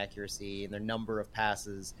passing accuracy and their number of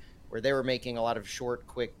passes, where they were making a lot of short,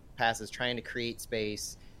 quick passes, trying to create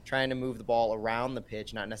space, trying to move the ball around the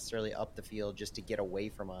pitch, not necessarily up the field, just to get away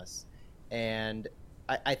from us. And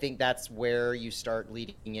I think that's where you start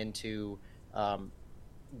leading into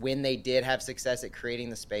when they did have success at creating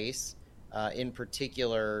the space. In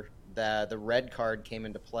particular, the red card came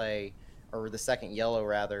into play, or the second yellow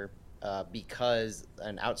rather, because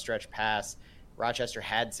an outstretched pass, Rochester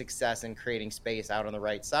had success in creating space out on the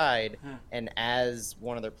right side, and as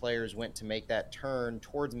one of their players went to make that turn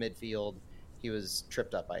towards midfield, he was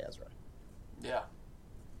tripped up by Ezra. Yeah.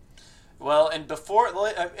 Well, and before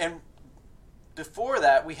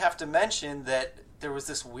that, we have to mention that there was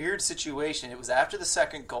this weird situation. It was after the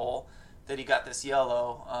second goal that he got this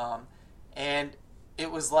yellow. And it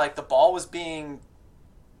was like the ball was being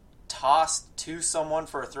tossed to someone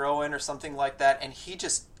for a throw-in or something like that, and he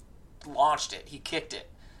just launched it. He kicked it.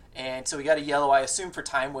 And so he got a yellow, I assume for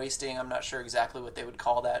time wasting. I'm not sure exactly what they would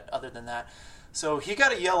call that other than that. So he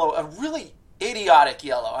got a yellow, a really idiotic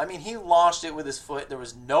yellow. I mean, he launched it with his foot. There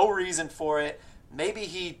was no reason for it. Maybe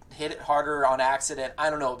he hit it harder on accident. I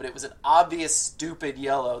don't know, but it was an obvious, stupid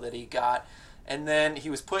yellow that he got. And then he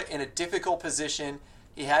was put in a difficult position.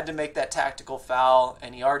 He had to make that tactical foul,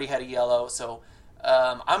 and he already had a yellow. So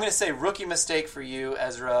I'm going to say rookie mistake for you,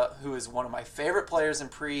 Ezra, who is one of my favorite players in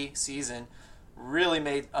pre-season. Really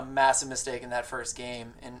made a massive mistake in that first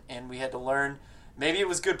game, and we had to learn. Maybe it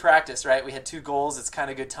was good practice, right? We had 2 goals. It's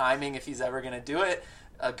kind of good timing if he's ever going to do it.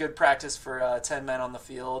 A good practice for 10 men on the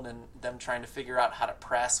field and them trying to figure out how to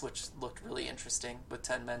press, which looked really interesting with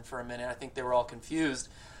 10 men for a minute. I think they were all confused.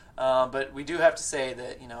 But we do have to say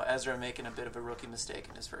that, Ezra making a bit of a rookie mistake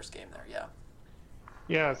in his first game there, yeah.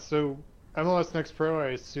 Yeah, so MLS Next Pro, I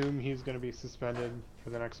assume he's going to be suspended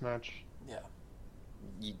for the next match. Yeah.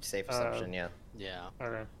 Safe assumption, yeah. Yeah.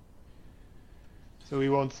 Okay. So we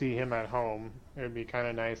won't see him at home. It would be kind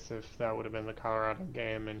of nice if that would have been the Colorado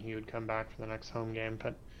game and he would come back for the next home game.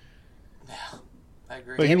 But yeah, I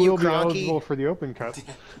agree. But he Damn you, will be Kroenke. eligible for the Open Cup.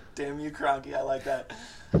 Damn you, Kroenke. I like that.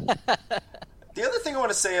 The other thing I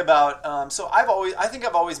want to say about so I think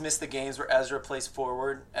I've always missed the games where Ezra plays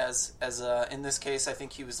forward as in this case I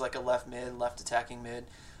think he was like a left attacking mid.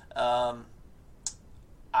 I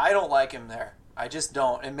don't like him there. I just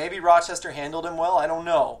don't. And maybe Rochester handled him well. I don't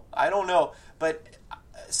know. But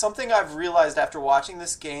something I've realized after watching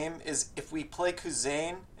this game is if we play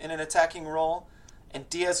Kuzain in an attacking role and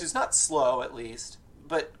Diaz, who's not slow at least,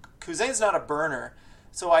 but Kuzain's not a burner.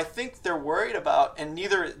 So I think they're worried about, and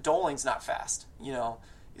neither Doling's not fast.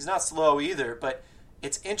 He's not slow either. But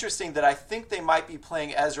it's interesting that I think they might be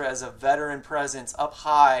playing Ezra as a veteran presence up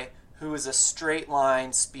high who is a straight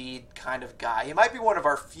line speed kind of guy. He might be one of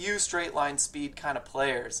our few straight line speed kind of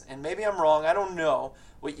players. And maybe I'm wrong, I don't know.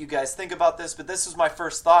 what you guys think about this, but this was my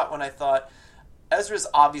first thought when I thought Ezra's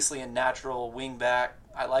obviously a natural wing back.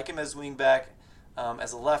 I like him as wing back,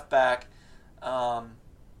 as a left back,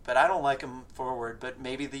 but I don't like him forward. But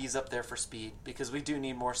maybe he's up there for speed because we do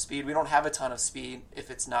need more speed. We don't have a ton of speed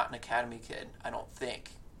if it's not an academy kid, I don't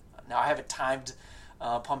think. Now, I haven't timed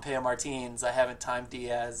Pompeo Martins. I haven't timed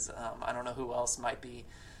Diaz. I don't know who else might be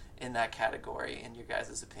in that category in your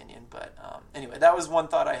guys' opinion. But anyway, that was one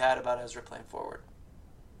thought I had about Ezra playing forward.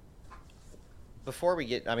 Before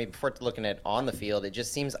looking at on the field, it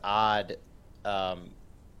just seems odd.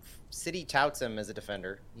 City touts him as a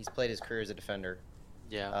defender. He's played his career as a defender.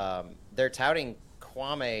 Yeah. They're touting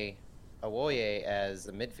Kwame Awoye as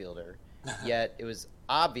a midfielder, yet it was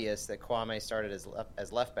obvious that Kwame started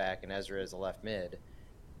as left back and Ezra as a left mid.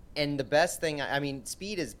 And the best thing,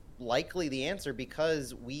 speed is likely the answer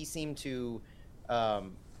because we seem to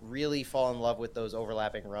really fall in love with those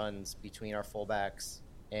overlapping runs between our fullbacks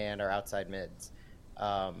and our outside mids.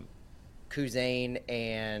 Kuzain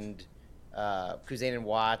and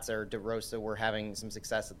Watts or DeRosa were having some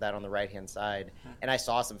success at that on the right-hand side. And I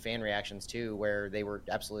saw some fan reactions, too, where they were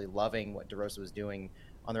absolutely loving what DeRosa was doing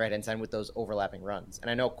on the right-hand side with those overlapping runs. And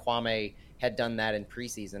I know Kwame had done that in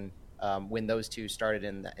preseason when those two started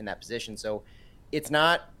in that position. So it's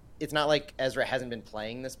not like Ezra hasn't been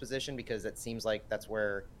playing this position because it seems like that's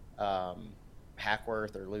where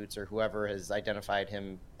Hackworth or Lutz or whoever has identified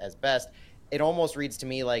him as best. It almost reads to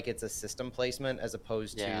me like it's a system placement as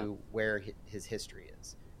opposed to where his history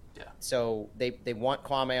is. Yeah. So they want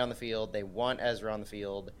Kwame on the field. They want Ezra on the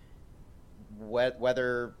field.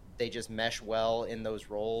 Whether they just mesh well in those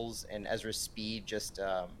roles and Ezra's speed just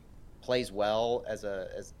plays well as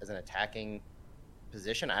an attacking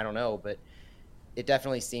position, I don't know. But it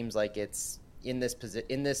definitely seems like it's in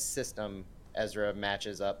this system, Ezra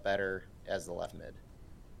matches up better as the left mid.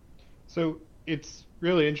 So it's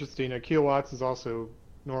really interesting. Akil Watts is also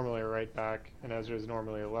normally a right back, and Ezra is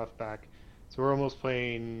normally a left back. So we're almost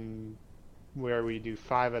playing where we do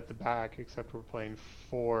 5 at the back, except we're playing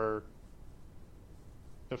 4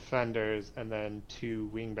 defenders and then 2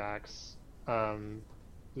 wing backs.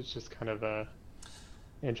 It's just kind of a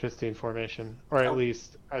interesting formation, or at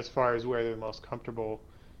least as far as where they're most comfortable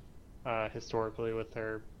historically with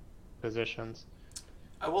their positions.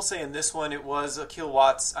 I will say in this one, it was Akil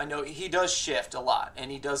Watts. I know he does shift a lot,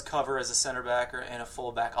 and he does cover as a center back and a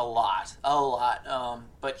full back a lot.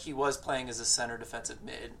 But he was playing as a center defensive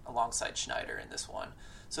mid alongside Schneider in this one.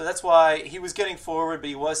 So that's why he was getting forward, but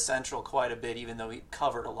he was central quite a bit, even though he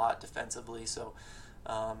covered a lot defensively. So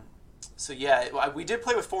yeah, we did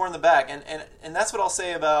play with 4 in the back, and that's what I'll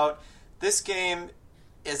say about this game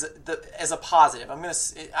as a positive.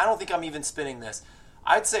 I don't think I'm even spinning this.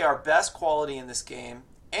 I'd say our best quality in this game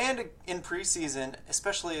and in preseason,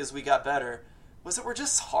 especially as we got better, was that we're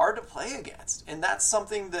just hard to play against. And that's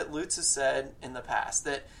something that Lutz has said in the past,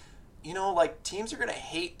 that, teams are going to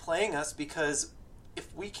hate playing us because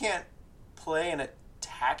if we can't play an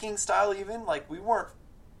attacking style even, we weren't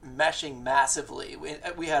meshing massively.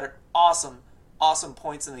 We had awesome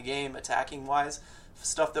points in the game attacking-wise,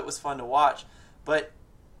 stuff that was fun to watch. But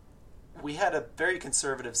we had a very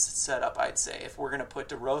conservative setup, I'd say. If we're going to put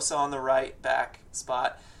DeRosa on the right back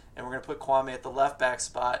spot and we're going to put Kwame at the left back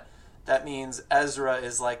spot, that means Ezra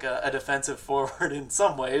is like a defensive forward in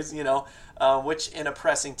some ways, which in a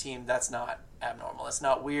pressing team, that's not abnormal. It's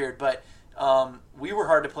not weird, but we were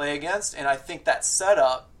hard to play against, and I think that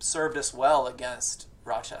setup served us well against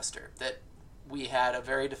Rochester, that we had a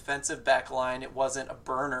very defensive back line. It wasn't a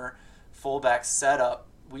burner fullback setup.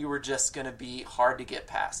 We were just going to be hard to get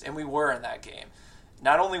past, and we were in that game.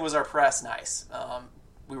 Not only was our press nice,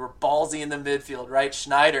 we were ballsy in the midfield, right?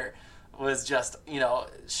 Schneider was just,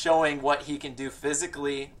 showing what he can do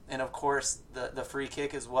physically, and of course the free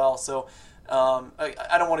kick as well. So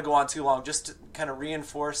I don't want to go on too long, just to kind of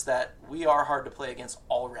reinforce that we are hard to play against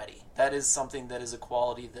already. That is something that is a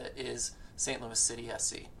quality that is St. Louis City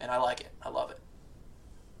SC, and I like it. I love it.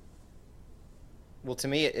 Well, to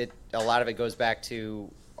me, a lot of it goes back to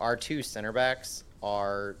our 2 center backs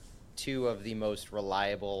are 2 of the most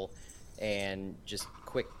reliable and just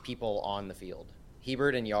quick people on the field.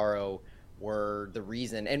 Hebert and Yarrow were the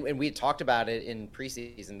reason, and we had talked about it in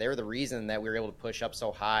preseason. They were the reason that we were able to push up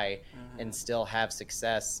so high and still have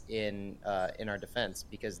success in our defense,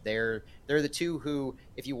 because they're the 2 who,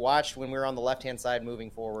 if you watched when we were on the left hand side moving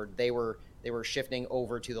forward, they were shifting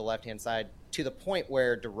over to the left hand side to the point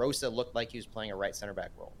where DeRosa looked like he was playing a right center back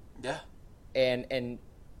role. Yeah, and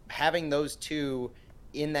having those 2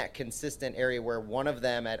 in that consistent area where one of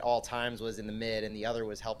them at all times was in the mid and the other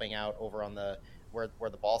was helping out over on the where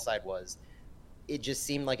the ball side was, it just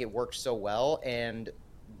seemed like it worked so well. And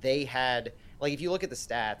they had, like, if you look at the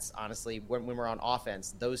stats, honestly, when we're on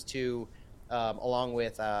offense, those two, along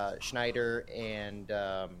with Schneider and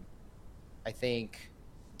I think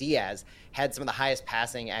Diaz, had some of the highest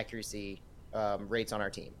passing accuracy rates on our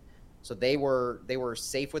team. So they were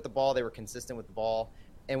safe with the ball. They were consistent with the ball.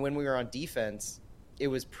 And when we were on defense, it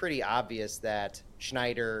was pretty obvious that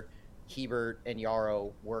Schneider, Hebert, and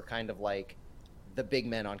Yarrow were kind of like the big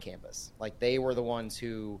men on campus. Like, they were the ones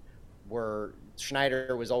who were.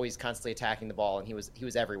 Schneider was always constantly attacking the ball, and he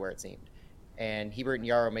was everywhere, it seemed. And Hebert and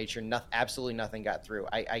Yarrow made sure absolutely nothing got through.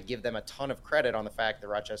 I give them a ton of credit on the fact that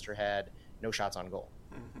Rochester had no shots on goal.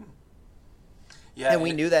 Mm-hmm. Yeah, and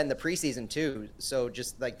we knew that in the preseason too. So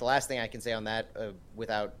just like the last thing I can say on that,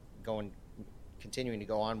 without continuing to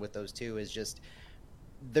go on with those two, is just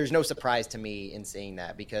there's no surprise to me in seeing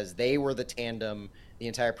that, because they were the tandem the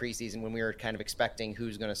entire preseason when we were kind of expecting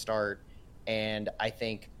who's going to start. And I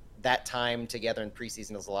think that time together in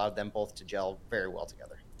preseason has allowed them both to gel very well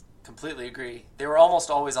together. Completely agree. They were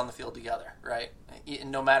almost always on the field together, right?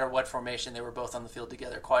 No matter what formation, they were both on the field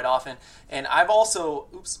together quite often. And I've also,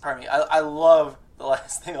 I love, the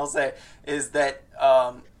last thing I'll say is that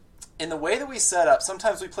in the way that we set up,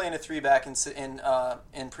 sometimes we play in a 3-back in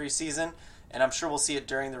preseason, and I'm sure we'll see it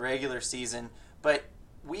during the regular season, but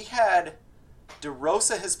we had,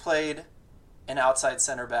 DeRosa has played an outside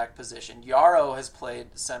center back position. Yarrow has played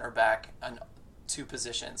center back on 2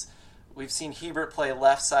 positions. We've seen Hebert play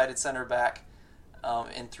left-sided center back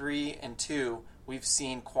in 3 and 2. We've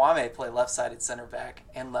seen Kwame play left-sided center back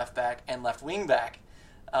and left wing back.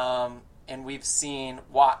 And we've seen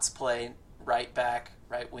Watts play right back,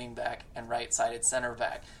 right wing back, and right-sided center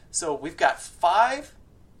back. So we've got 5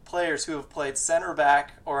 players who have played center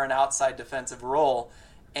back or an outside defensive role.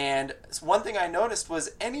 And one thing I noticed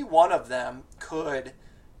was any one of them could...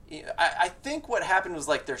 I think what happened was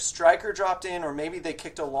like their striker dropped in, or maybe they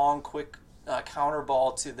kicked a long, quick counter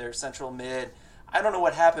ball to their central mid. I don't know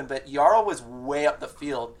what happened, but Yarrow was way up the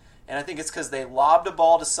field. And I think it's because they lobbed a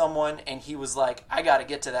ball to someone, and he was like, I got to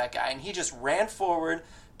get to that guy. And he just ran forward,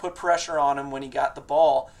 put pressure on him when he got the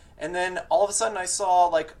ball. And then all of a sudden I saw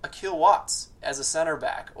like Akil Watts as a center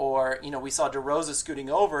back, or, we saw DeRosa scooting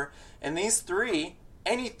over. And these 3,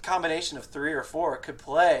 any combination of 3 or 4 could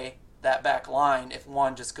play that back line if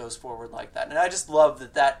one just goes forward like that. And I just love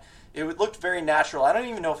that it looked very natural. I don't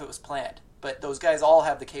even know if it was planned, but those guys all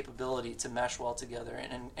have the capability to mesh well together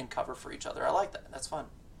and cover for each other. I like that. That's fun.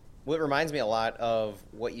 Well, it reminds me a lot of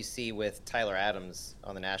what you see with Tyler Adams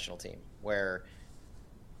on the national team, where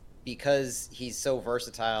because he's so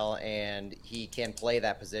versatile and he can play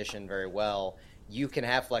that position very well, you can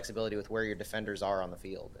have flexibility with where your defenders are on the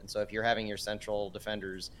field. And so if you're having your central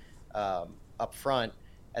defenders up front,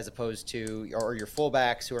 as opposed to or your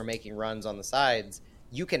fullbacks who are making runs on the sides,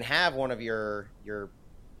 you can have one of your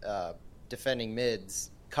defending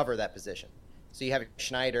mids cover that position. So you have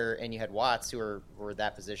Schneider and you had Watts who were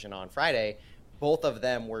that position on Friday. Both of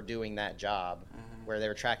them were doing that job where they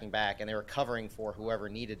were tracking back and they were covering for whoever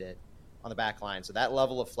needed it on the back line. So that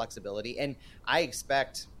level of flexibility. And I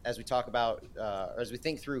expect, as we talk about, or as we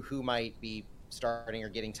think through who might be starting or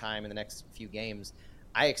getting time in the next few games,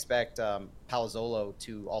 I expect Palazzolo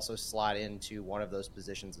to also slot into one of those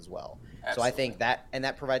positions as well. Absolutely. So I think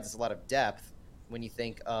that provides us a lot of depth when you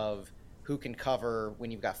think of who can cover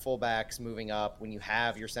when you've got fullbacks moving up, when you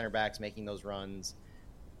have your center backs making those runs.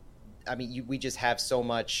 I mean, we just have so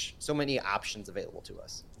many options available to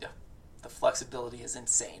us. Yeah. The flexibility is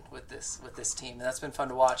insane with this team, and that's been fun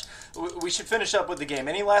to watch. We should finish up with the game.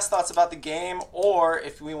 Any last thoughts about the game, or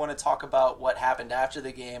if we want to talk about what happened after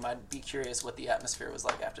the game? I'd be curious what the atmosphere was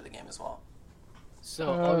like after the game as well.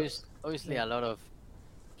 So obviously a lot of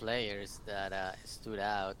players that stood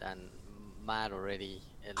out, and Matt already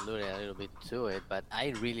alluded a little bit to it, but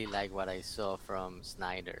I really like what I saw from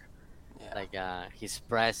Snyder. Yeah. Like his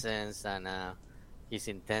presence and his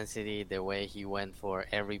intensity, the way he went for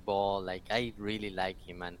every ball, like I really like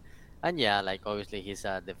him. And yeah, like obviously he's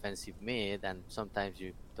a defensive mid, and sometimes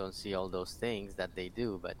you don't see all those things that they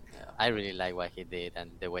do, but yeah. I really like what he did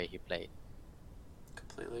and the way he played.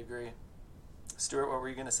 Completely agree. Stuart, what were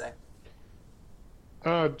you going to say?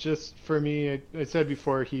 Just for me, I said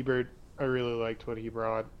before, Hebert, I really liked what he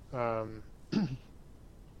brought.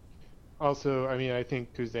 Also, I mean, I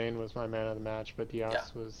think Kuzain was my man of the match, but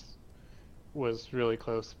Diaz was really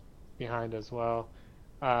close behind as well.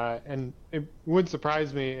 And it would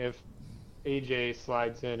surprise me if AJ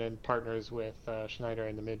slides in and partners with Schneider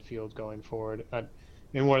in the midfield going forward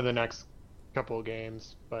in one of the next couple of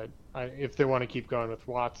games. But if they want to keep going with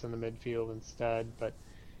Watts in the midfield instead. But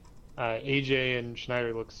AJ and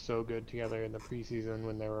Schneider looked so good together in the preseason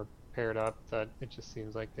when they were paired up that it just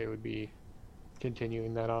seems like they would be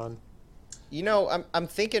continuing that on. You know, I'm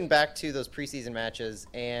thinking back to those preseason matches,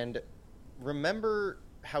 and remember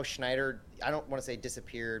how Schneider, I don't want to say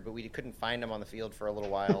disappeared, but we couldn't find him on the field for a little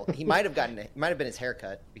while. He might have been his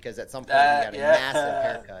haircut, because at some point he got a massive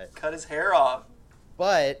haircut. Cut his hair off.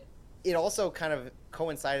 But it also kind of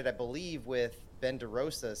coincided, I believe, with Ben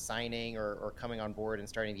DeRosa signing or coming on board and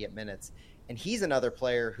starting to get minutes. And he's another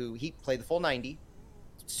player who he played the full 90,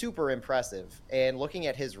 super impressive. And looking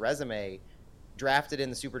at his resume, drafted in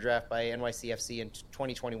the Super Draft by NYCFC in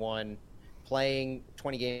 2021, playing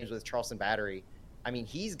 20 games with Charleston Battery. I mean,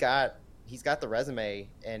 he's got the resume,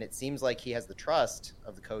 and it seems like he has the trust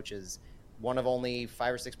of the coaches. One of only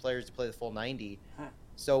 5 or 6 players to play the full 90.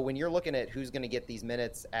 So when you're looking at who's going to get these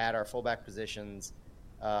minutes at our fullback positions,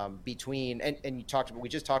 between and we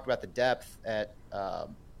just talked about the depth at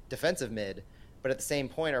defensive mid, but at the same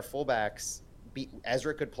point, our fullbacks,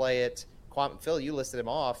 Ezra could play it. Phil, you listed him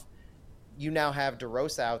off. You now have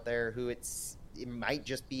DeRosa out there, who it might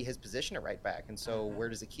just be his position at right back. And so where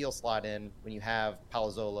does Akil slot in when you have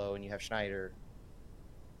Palazzolo and you have Schneider?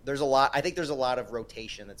 I think there's a lot of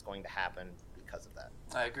rotation that's going to happen because of that.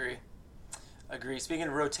 I agree. Speaking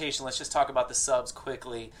of rotation, let's just talk about the subs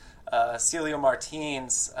quickly. Celio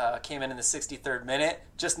Martins came in the 63rd minute.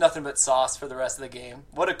 Just nothing but sauce for the rest of the game.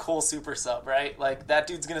 What a cool super sub, right? Like, that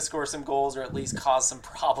dude's going to score some goals or at least cause some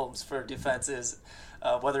problems for defenses,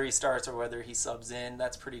 whether he starts or whether he subs in.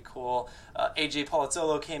 That's pretty cool. AJ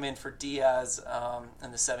Palazzolo came in for Diaz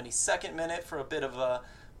in the 72nd minute for a bit of a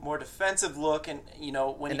more defensive look. And, you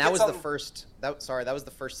know, when that was the first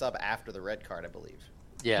sub after the red card, I believe.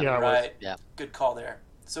 Yeah, right. Yeah, good call there.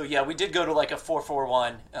 So yeah, we did go to like a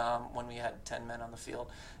 4-4-1 when we had 10 men on the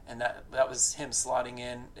field, and that was him slotting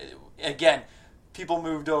in. Again, people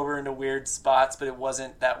moved over into weird spots, but it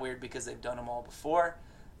wasn't that weird because they've done them all before.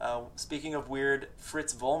 Speaking of weird,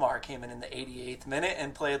 Fritz Volmar came in the 88th minute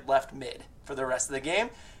and played left mid for the rest of the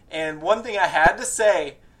game. And one thing I had to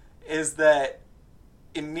say is that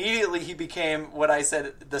immediately he became what I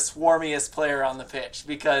said, the swarmiest player on the pitch,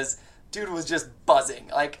 because dude was just buzzing,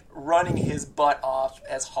 like running his butt off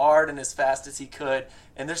as hard and as fast as he could.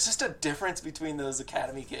 And there's just a difference between those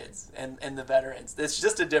academy kids and the veterans. There's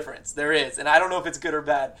just a difference. There is. And I don't know if it's good or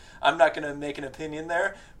bad. I'm not going to make an opinion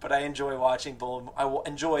there, but I enjoyed watching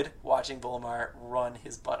Volmar run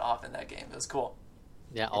his butt off in that game. It was cool.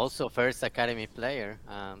 Yeah, also first academy player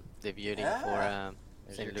debuting for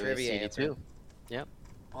St. Louis City too. Yep.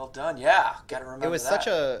 Well done. Yeah, got to remember that. It was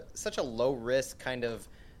such a low risk kind of.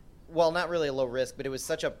 Well, not really a low risk, but it was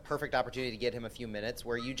such a perfect opportunity to get him a few minutes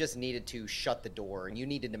where you just needed to shut the door and you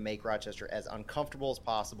needed to make Rochester as uncomfortable as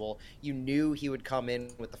possible. You knew he would come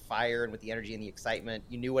in with the fire and with the energy and the excitement.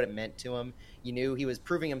 You knew what it meant to him. You knew he was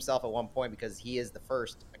proving himself at one point because he is the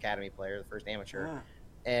first academy player, the first amateur. Yeah.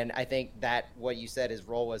 And I think that what you said his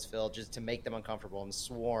role was, Phil, just to make them uncomfortable and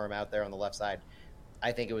swarm out there on the left side.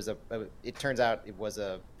 I think it turns out it was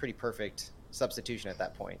a pretty perfect substitution at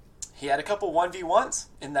that point. He had a couple 1v1s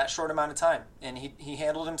in that short amount of time, and he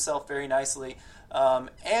handled himself very nicely.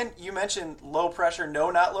 And you mentioned low pressure. No,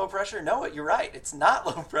 not low pressure. No, you're right. It's not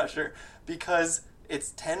low pressure because it's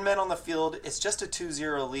 10 men on the field. It's just a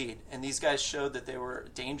 2-0 lead, and these guys showed that they were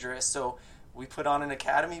dangerous. So we put on an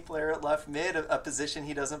academy player at left mid, a position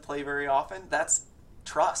he doesn't play very often. That's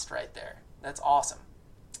trust right there. That's awesome.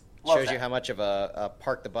 Shows you how much of a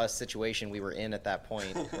park the bus situation we were in at that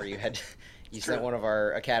point, where you had... You sent one of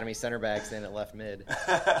our academy center backs in at left mid.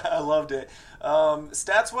 I loved it.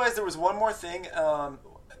 Stats-wise, there was one more thing. I'm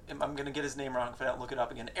going to get his name wrong if I don't look it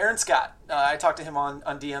up again. Aaron Scott. I talk to him on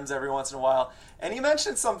DMs every once in a while. And he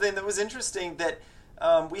mentioned something that was interesting, that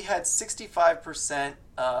we had 65%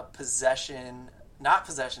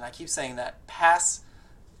 pass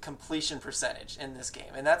completion percentage in this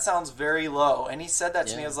game. And that sounds very low. And he said that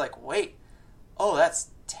to me. I was like, wait, that's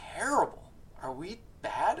terrible. Are we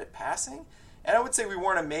bad at passing? And I would say we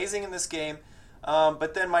weren't amazing in this game.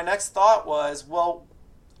 But then my next thought was, well,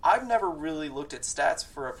 I've never really looked at stats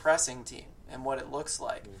for a pressing team and what it looks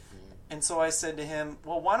like. Mm-hmm. And so I said to him,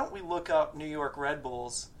 well, why don't we look up New York Red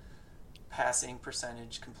Bulls passing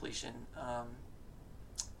percentage completion?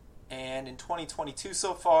 And in 2022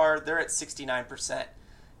 so far, they're at 69%.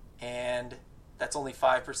 And that's only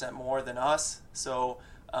 5% more than us. So,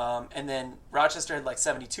 and then Rochester had like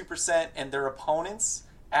 72%, and their opponents'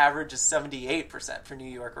 average is 78% for New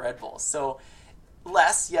York Red Bulls. So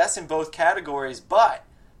less, yes, in both categories, but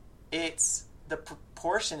the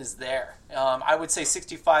proportion is there. I would say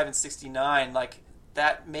 65 and 69, like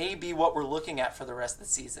that may be what we're looking at for the rest of the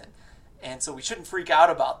season. And so we shouldn't freak out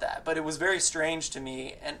about that. But it was very strange to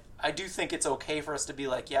me, and I do think it's okay for us to be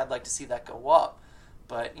like, yeah, I'd like to see that go up.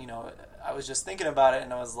 But, I was just thinking about it,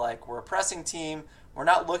 and I was like, we're a pressing team. We're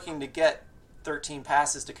not looking to get 13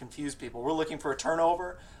 passes to confuse people. We're looking for a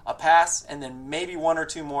turnover, a pass, and then maybe one or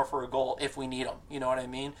two more for a goal if we need them. You know what I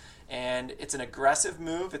mean? And it's an aggressive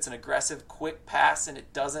move. It's an aggressive, quick pass, and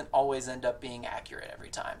it doesn't always end up being accurate every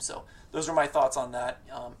time. So those are my thoughts on that.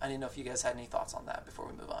 I didn't know if you guys had any thoughts on that before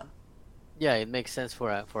we move on. Yeah, it makes sense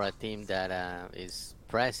for a team that is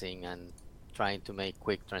pressing and trying to make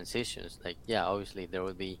quick transitions. Like, yeah, obviously there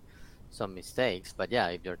will be some mistakes, but yeah,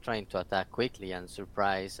 if you're trying to attack quickly and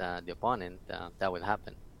surprise the opponent, that will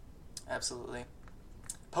happen. Absolutely.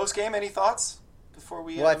 Post game, any thoughts before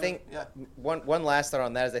we? Well, I think one last thought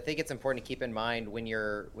on that is I think it's important to keep in mind when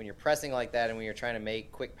you're pressing like that and when you're trying to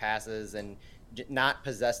make quick passes and not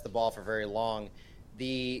possess the ball for very long.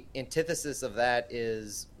 The antithesis of that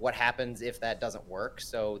is what happens if that doesn't work.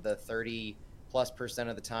 So the 30+%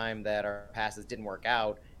 of the time that our passes didn't work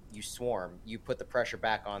out, you swarm, you put the pressure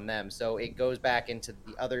back on them. So it goes back into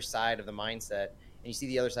the other side of the mindset, and you see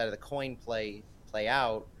the other side of the coin play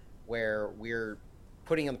out where we're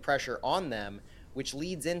putting the pressure on them, which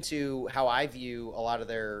leads into how I view a lot of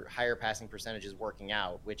their higher passing percentages working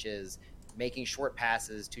out, which is making short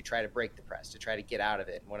passes to try to break the press, to try to get out of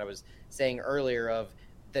it. And what I was saying earlier of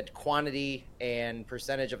that quantity and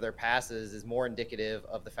percentage of their passes is more indicative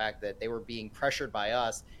of the fact that they were being pressured by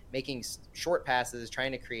us, making short passes,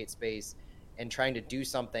 trying to create space and trying to do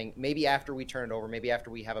something maybe after we turn it over, maybe after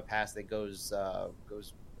we have a pass that goes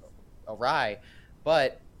awry.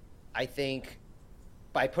 But I think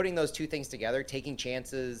by putting those two things together, taking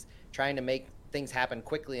chances, trying to make things happen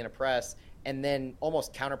quickly in a press, and then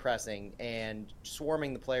almost counter-pressing and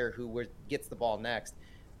swarming the player who gets the ball next,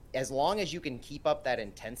 as long as you can keep up that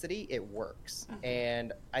intensity, it works. Mm-hmm.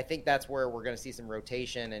 And I think that's where we're going to see some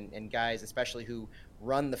rotation and guys, especially who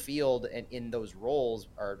run the field and in those roles,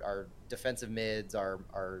 are defensive mids,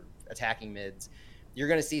 are attacking mids. You're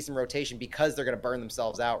going to see some rotation because they're going to burn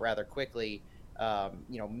themselves out rather quickly,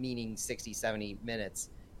 meaning 60, 70 minutes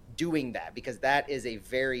doing that, because that is a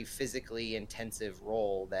very physically intensive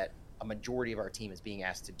role that a majority of our team is being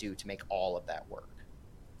asked to do to make all of that work.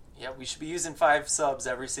 Yeah, we should be using 5 subs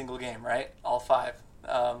every single game, right? All 5.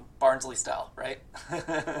 Barnsley style, right?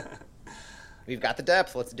 We've got the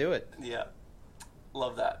depth. Let's do it. Yeah.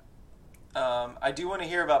 Love that. I do want to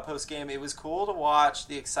hear about post-game. It was cool to watch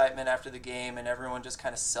the excitement after the game and everyone just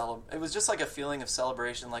kind of celebrate. It was just like a feeling of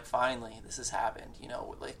celebration, like finally this has happened.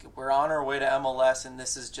 Like we're on our way to MLS and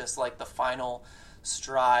this is just like the final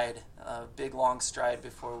stride, big long stride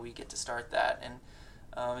before we get to start that. And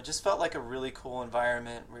it just felt like a really cool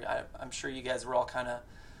environment. I'm sure you guys were all kind of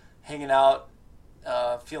hanging out,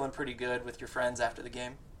 feeling pretty good with your friends after the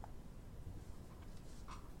game.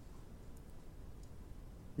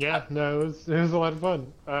 Yeah, no, it was a lot of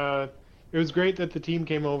fun. It was great that the team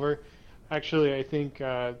came over. Actually, I think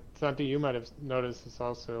Santi, you might have noticed this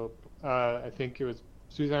also. I think it was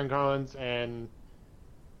Suzanne Collins and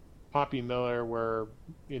Poppy Miller were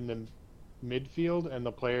in the midfield, and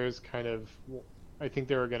the players kind of, I think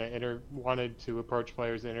they were going to wanted to approach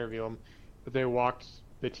players and interview them, but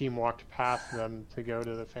the team walked past them to go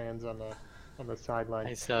to the fans on the sideline.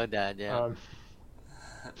 I saw that, yeah.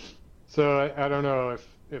 So I don't know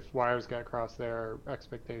if wires got crossed there or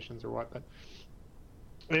expectations or what, but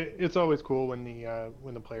it's always cool when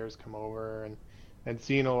the players come over and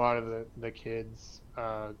seeing a lot of the kids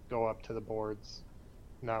go up to the boards.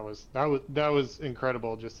 And that was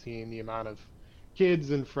incredible, just seeing the amount of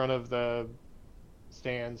kids in front of the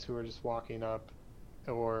stands who were just walking up,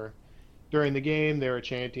 or during the game they were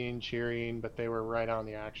chanting, cheering, but they were right on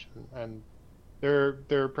the action. And there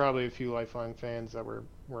are probably a few lifelong fans that were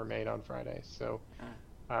made on Friday. So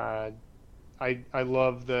I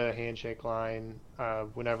love the handshake line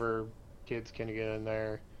whenever kids can get in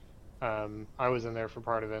there. I was in there for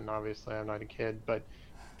part of it, and obviously I'm not a kid, but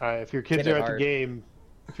if your kids are at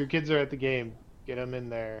the game, get them in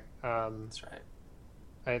there. That's right.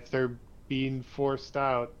 If they're being forced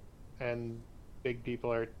out and big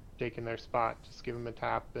people are taking their spot, just give them a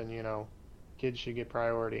tap, and kids should get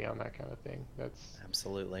priority on that kind of thing. That's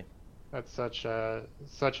absolutely. That's such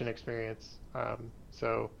an experience.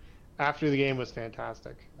 So after the game was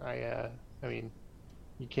fantastic. I mean,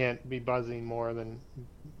 you can't be buzzing more than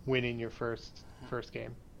winning your first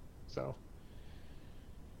game. So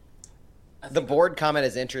the board comment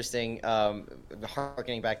is interesting.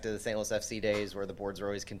 Harkening back to the St. Louis FC days where the boards were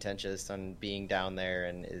always contentious on being down there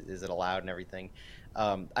and is it allowed and everything.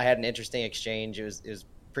 I had an interesting exchange. It was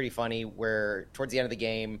pretty funny where towards the end of the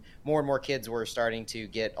game, more and more kids were starting to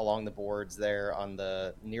get along the boards there on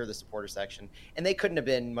the near the supporter section, and they couldn't have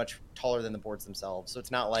been much taller than the boards themselves. So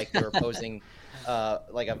it's not like they were posing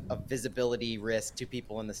like a visibility risk to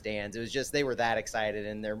people in the stands. It was just they were that excited,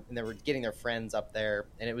 and they were getting their friends up there,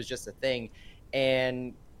 and it was just a thing.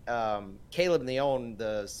 And Caleb Leone,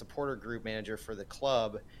 the supporter group manager for the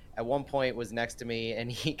club, at one point was next to me,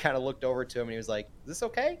 and he kind of looked over to him and he was like, "Is this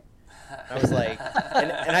okay?" And I was like,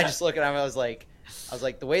 and I just looked at him. I was like,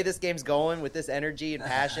 the way this game's going with this energy and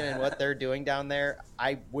passion and what they're doing down there,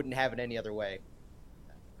 I wouldn't have it any other way.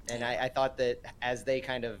 And I thought that as they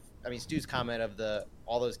kind of, I mean, Stu's comment of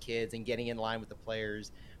all those kids and getting in line with the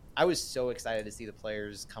players, I was so excited to see the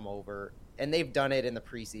players come over, and they've done it in the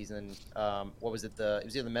preseason. What was it? It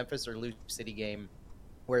was either the Memphis or Luke City game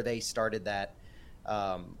where they started that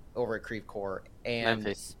over at Creve Coeur and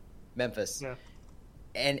Memphis. Yeah.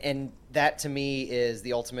 And that to me is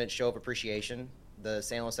the ultimate show of appreciation. The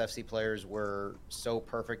St. Louis FC players were so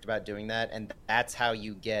perfect about doing that, and that's how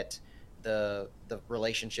you get the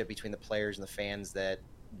relationship between the players and the fans that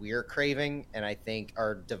we're craving, and I think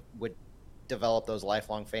would develop those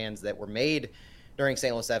lifelong fans that were made during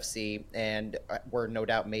St. Louis FC and were no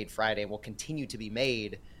doubt made Friday and will continue to be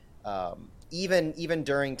made even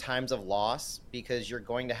during times of loss, because you're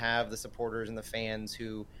going to have the supporters and the fans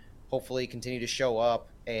who hopefully continue to show up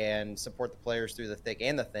and support the players through the thick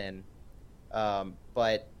and the thin.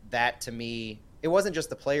 But that, to me, it wasn't just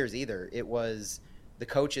the players either. It was the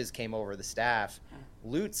coaches came over, the staff.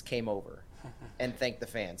 Lutz came over and thanked the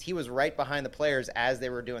fans. He was right behind the players as they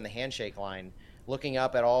were doing the handshake line, looking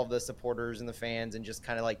up at all of the supporters and the fans and just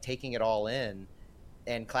kind of like taking it all in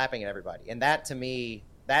and clapping at everybody. And that to me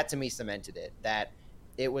cemented it, that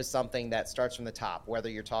it was something that starts from the top, whether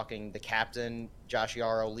you're talking the captain, Josh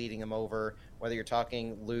Yarrow, leading them over, whether you're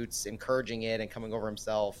talking Lutz encouraging it and coming over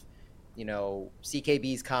himself,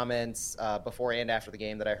 CKB's comments before and after the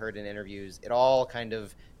game that I heard in interviews, it all kind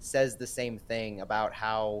of says the same thing about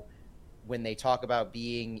how when they talk about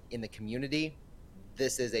being in the community,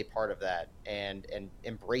 this is a part of that, and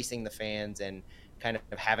embracing the fans and kind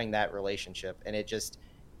of having that relationship. And it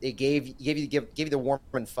gave you the warm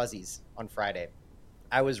and fuzzies on Friday.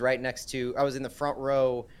 I was I was in the front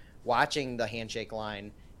row watching the handshake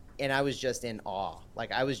line, and I was just in awe.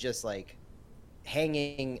 Like, I was just like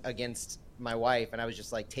hanging against my wife, and I was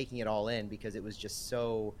just like taking it all in, because it was just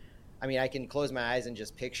so, I mean, I can close my eyes and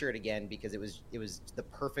just picture it again, because it was the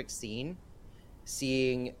perfect scene,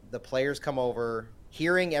 seeing the players come over,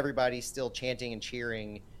 hearing everybody still chanting and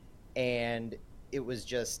cheering, and it was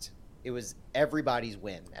everybody's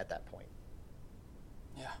win at that point.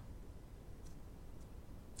 Yeah.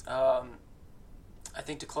 I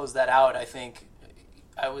think to close that out,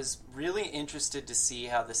 I was really interested to see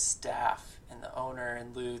how the staff and the owner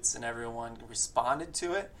and Lutz and everyone responded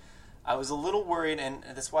to it. I was a little worried, and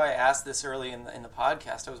that's why I asked this early in the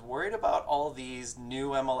podcast. I was worried about all these new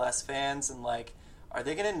MLS fans and, like, are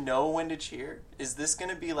they going to know when to cheer? Is this going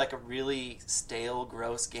to be like a really stale,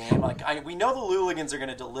 gross game? Like, we know the Luligans are going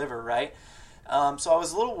to deliver, right? So I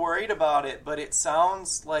was a little worried about it, but it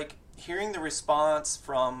sounds like, hearing the response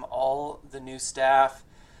from all the new staff,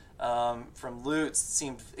 from Lutz,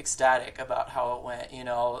 seemed ecstatic about how it went.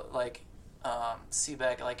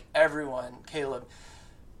 Seebeck, like everyone, Caleb.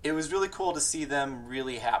 It was really cool to see them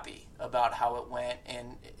really happy about how it went,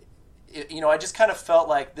 and I just kind of felt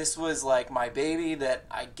like this was like my baby that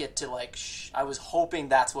I get to I was hoping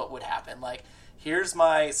that's what would happen. Like, here's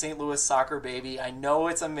my St. Louis soccer baby. I know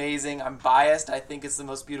it's amazing. I'm biased. I think it's the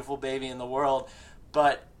most beautiful baby in the world,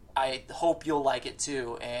 but I hope you'll like it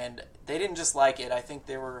too. And they didn't just like it. I think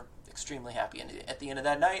they were extremely happy at the end of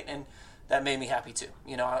that night, and that made me happy too.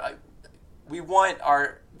 We want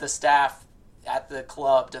the staff at the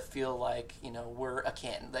club to feel like, we're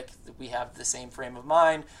akin, like we have the same frame of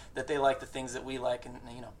mind, that they like the things that we like, and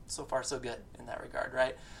so far so good in that regard,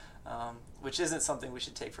 right? Which isn't something we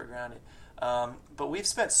should take for granted. But we've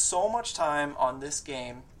spent so much time on this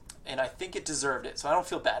game, and I think it deserved it, so I don't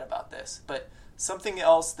feel bad about this. But something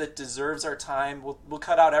else that deserves our time, we'll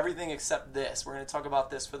cut out everything except this. We're going to talk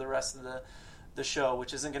about this for the rest of the show,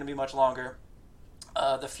 which isn't going to be much longer.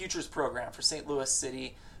 The Futures program for St. Louis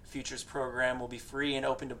City. Futures program will be free and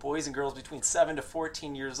open to boys and girls between 7 to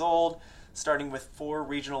 14 years old, starting with 4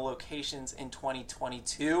 regional locations in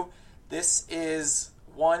 2022. This is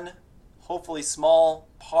one, hopefully small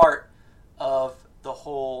part of the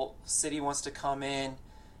whole city wants to come in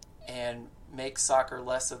and make soccer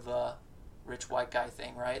less of a rich white guy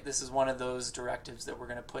thing, right? This is one of those directives that we're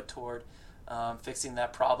going to put toward fixing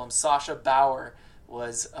that problem. Sasha Bauer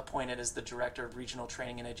was appointed as the director of regional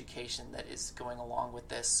training and education that is going along with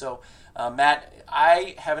this. So, Matt,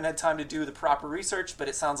 I haven't had time to do the proper research, but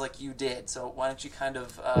it sounds like you did. So why don't you kind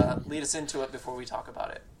of lead us into it before we talk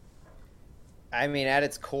about it? I mean, at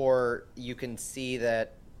its core, you can see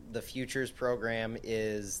that the Futures program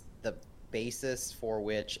is the basis for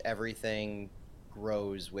which everything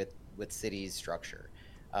grows with City's structure.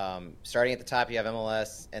 Starting at the top, you have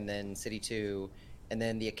MLS, and then City 2, and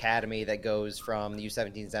then the academy that goes from the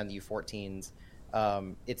U17s down to U14s.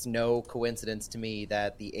 It's no coincidence to me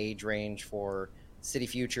that the age range for City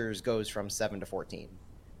Futures goes from 7 to 14.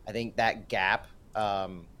 I think that gap,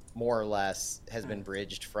 more or less, has been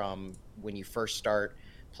bridged from when you first start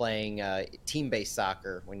playing team-based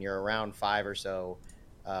soccer, when you're around 5 or so,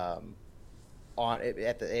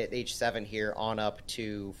 at age 7 here on up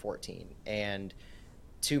to 14. And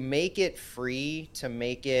to make it free, to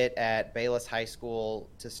make it at Bayless High School,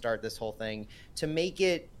 to start this whole thing, to make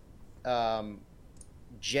it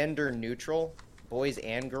gender neutral, boys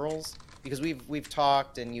and girls, because we've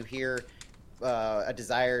talked and you hear a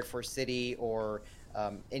desire for City or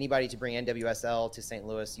anybody to bring NWSL to St.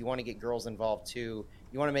 Louis. You want to get girls involved too.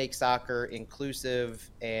 You want to make soccer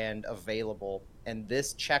inclusive and available, and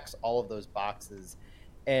this checks all of those boxes.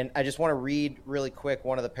 And I just want to read really quick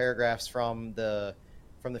one of the paragraphs from the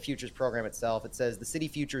Futures program itself. It says, the City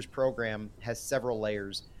Futures program has several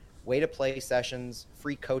layers: way-to-play sessions,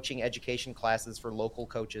 free coaching education classes for local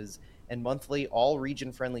coaches, and monthly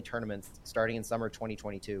all-region-friendly tournaments starting in summer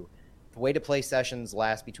 2022. The way-to-play sessions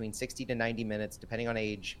last between 60 to 90 minutes, depending on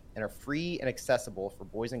age, and are free and accessible for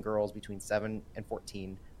boys and girls between 7 and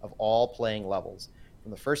 14 of all playing levels,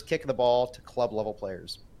 from the first kick of the ball to club-level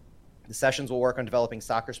players. The sessions will work on developing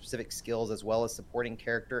soccer-specific skills as well as supporting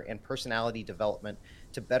character and personality development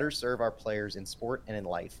to better serve our players in sport and in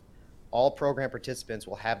life. All program participants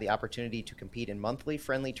will have the opportunity to compete in monthly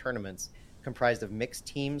friendly tournaments comprised of mixed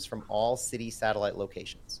teams from all City satellite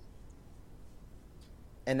locations.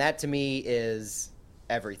 And that to me is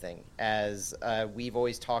everything. As we've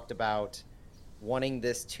always talked about wanting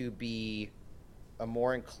this to be a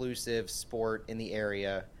more inclusive sport in the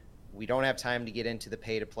area. We don't have time to get into the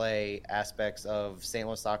pay-to-play aspects of St.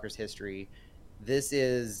 Louis soccer's history. This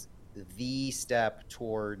is the step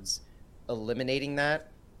towards eliminating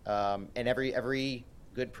that. And every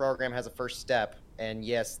good program has a first step. And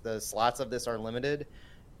yes, the slots of this are limited,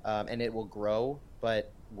 and it will grow.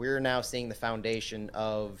 But we're now seeing the foundation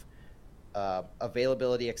of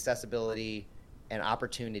availability, accessibility, and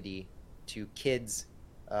opportunity to kids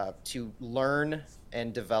to learn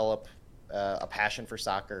and develop a passion for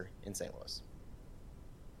soccer in St. Louis.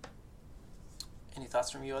 Any thoughts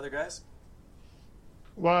from you other guys?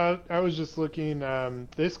 Well, I was just looking.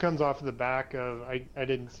 This comes off of the back of, I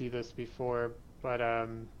didn't see this before, but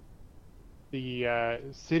the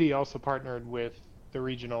city also partnered with the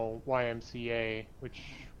regional YMCA, which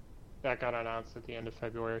that got announced at the end of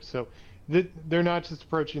February. So they're not just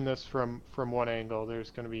approaching this from one angle. There's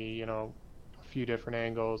going to be, a few different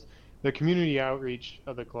angles. The community outreach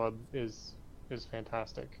of the club is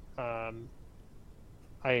fantastic.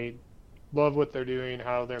 I love what they're doing,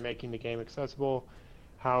 how they're making the game accessible,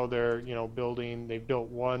 how they're they've built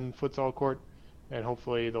one futsal court, and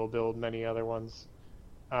hopefully they'll build many other ones.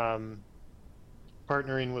 Partnering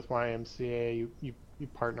with YMCA, you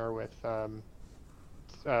partner with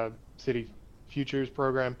City Futures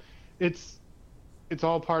program. It's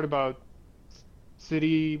all part about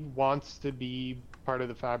City wants to be part of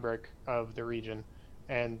the fabric of the region,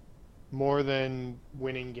 and more than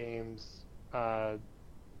winning games,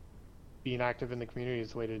 being active in the community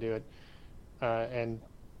is the way to do it. And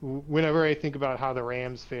whenever I think about how the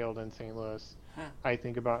Rams failed in St. Louis, I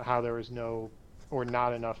think about how there was no or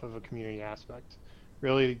not enough of a community aspect.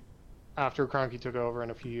 Really, after Kroenke took over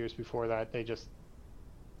and a few years before that, they just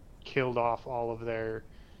killed off all of their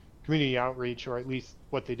community outreach, or at least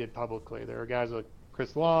what they did publicly. There were guys like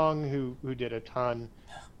Chris Long who did a ton,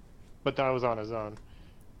 but that was on his own.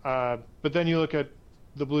 But then you look at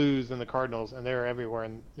the Blues and the Cardinals, and they're everywhere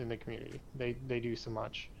in the community. They do so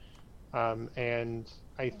much. And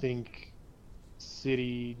I think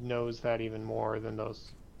City knows that even more than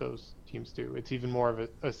those teams do. It's even more of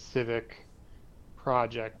a civic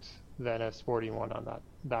project than a sporting one on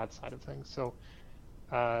that side of things. So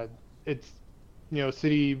it's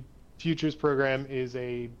City Futures program is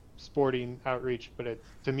a sporting outreach, but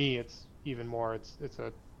to me it's even more. It's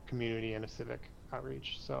a community and a civic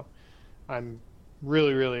outreach. So I'm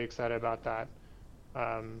really excited about that,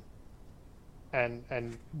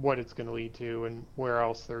 and what it's going to lead to, and where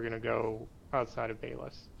else they're going to go outside of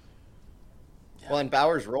Bayless. Well, and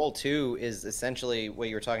Bauer's role too is essentially what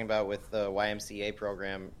you were talking about with the YMCA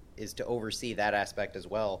program, is to oversee that aspect as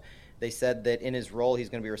well. They said that in his role, he's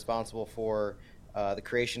going to be responsible for the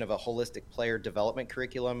creation of a holistic player development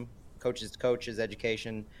curriculum, coaches to coaches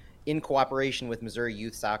education, in cooperation with Missouri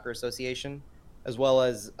Youth Soccer Association, as well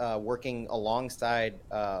as working alongside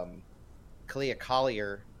Kalia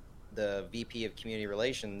Collier, the VP of Community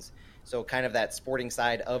Relations. So kind of that sporting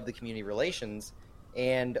side of the community relations,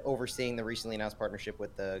 and overseeing the recently announced partnership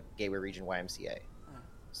with the Gateway Region YMCA.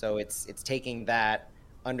 So it's taking that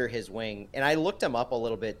under his wing. And I looked him up a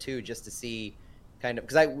little bit too, just to see kind of,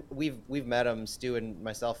 because we've met him, Stu and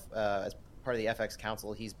myself, as part of the FX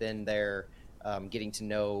Council. He's been there getting to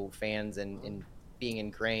know fans and being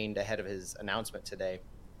ingrained ahead of his announcement today.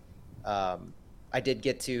 I did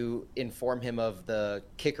get to inform him of the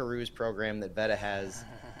Kickaroos program that Veta has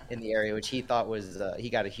in the area, which he thought was, he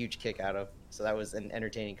got a huge kick out of. So that was an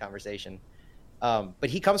entertaining conversation. But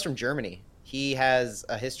he comes from Germany. He has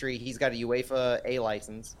a history. He's got a UEFA A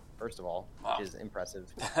license, first of all, wow, which is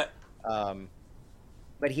impressive.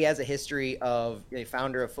 But he has a history of a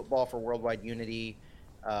founder of Football for Worldwide Unity,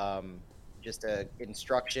 just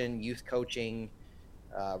instruction, youth coaching,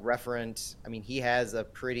 referent. I mean, he has a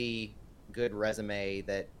pretty good resume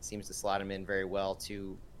that seems to slot him in very well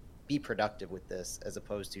to be productive with this, as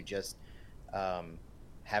opposed to just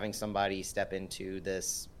having somebody step into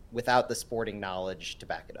this without the sporting knowledge to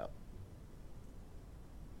back it up.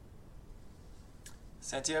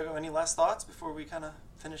 Santiago, any last thoughts before we kind of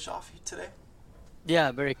finish off today?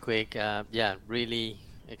 Yeah, very quick. Really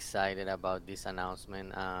excited about this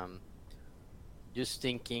announcement. Just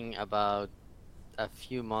thinking about a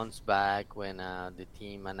few months back when the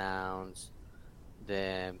team announced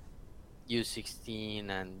the U16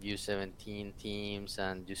 and U17 teams,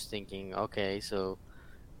 and just thinking, okay, so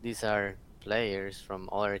these are players from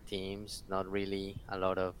other teams, not really a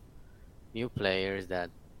lot of new players that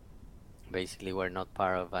basically were not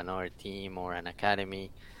part of another team or an academy.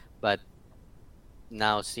 But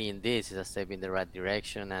now seeing this is a step in the right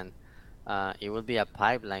direction, and it will be a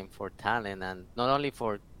pipeline for talent, and not only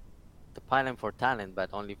for the pipeline for talent, but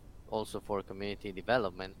also for community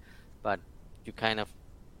development. But you can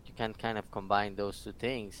kind of combine those two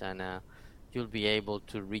things, and you'll be able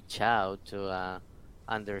to reach out to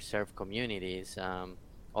underserved communities.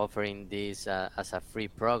 Offering this as a free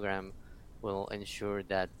program will ensure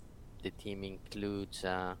that the team includes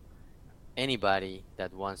anybody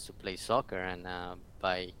that wants to play soccer, and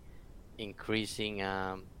by increasing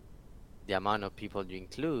the amount of people you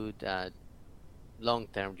include, long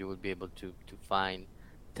term you will be able to find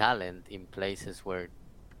talent in places where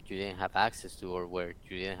you didn't have access to, or where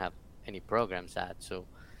you didn't have any programs at. So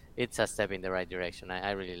it's a step in the right direction.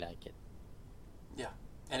 I really like it. Yeah,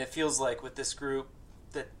 and it feels like with this group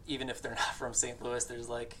that even if they're not from St. Louis, there's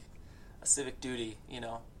like a civic duty,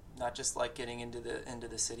 not just like getting into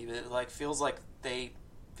the city, but it like feels like they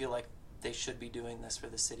feel like they should be doing this for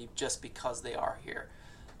the city just because they are here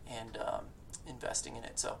and investing in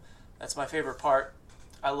it. So that's my favorite part.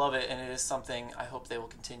 I love it, and it is something I hope they will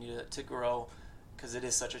continue to grow, because it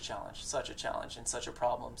is such a challenge and such a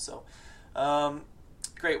problem. So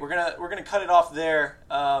great, we're gonna cut it off there.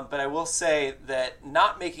 But I will say that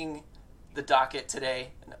not making the docket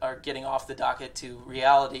today, or getting off the docket to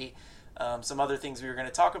reality, some other things we were going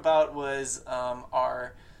to talk about was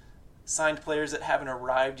our signed players that haven't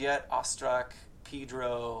arrived yet: Ostrak,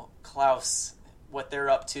 Pedro, Klaus, what they're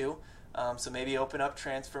up to. So maybe open up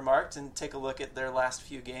Transfermarkt and take a look at their last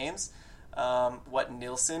few games. What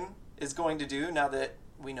Nilsson is going to do now that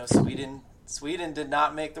we know Sweden did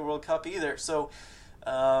not make the World Cup either. So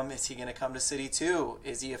is he going to come to City too?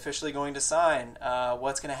 Is he officially going to sign?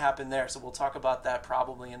 What's going to happen there? So we'll talk about that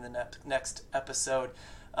probably in the next episode.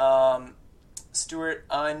 Stuart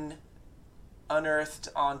unearthed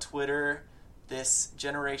on Twitter this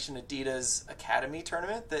Generation Adidas Academy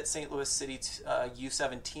tournament that St. Louis City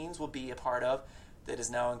U17s will be a part of, that is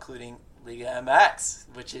now including Liga MX,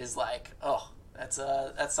 which is like,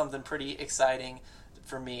 that's something pretty exciting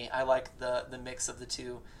for me. I like the mix of the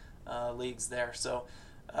two leagues there. So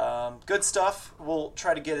good stuff. We'll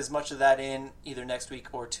try to get as much of that in either next week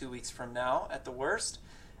or 2 weeks from now at the worst.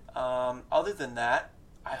 Other than that,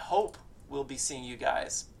 I hope we'll be seeing you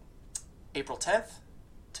guys April 10th.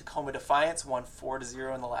 Tacoma Defiance won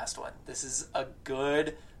 4-0 in the last one. This is a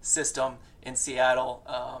good system in Seattle.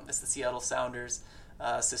 It's the Seattle Sounders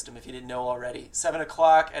system, if you didn't know already. 7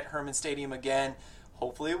 o'clock at Herman Stadium again.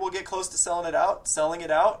 Hopefully we'll get close to selling it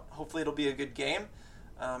out. Hopefully it'll be a good game.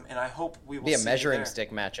 And I hope we will be a see measuring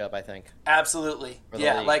stick matchup, I think. Absolutely.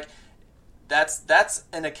 Yeah, league. Like that's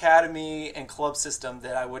an academy and club system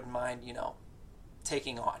that I wouldn't mind,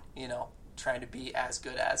 taking on, trying to be as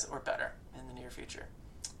good as or better in the near future.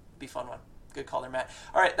 Be a fun one. Good call there, Matt.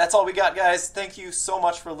 All right, that's all we got, guys. Thank you so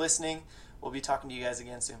much for listening. We'll be talking to you guys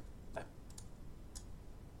again soon.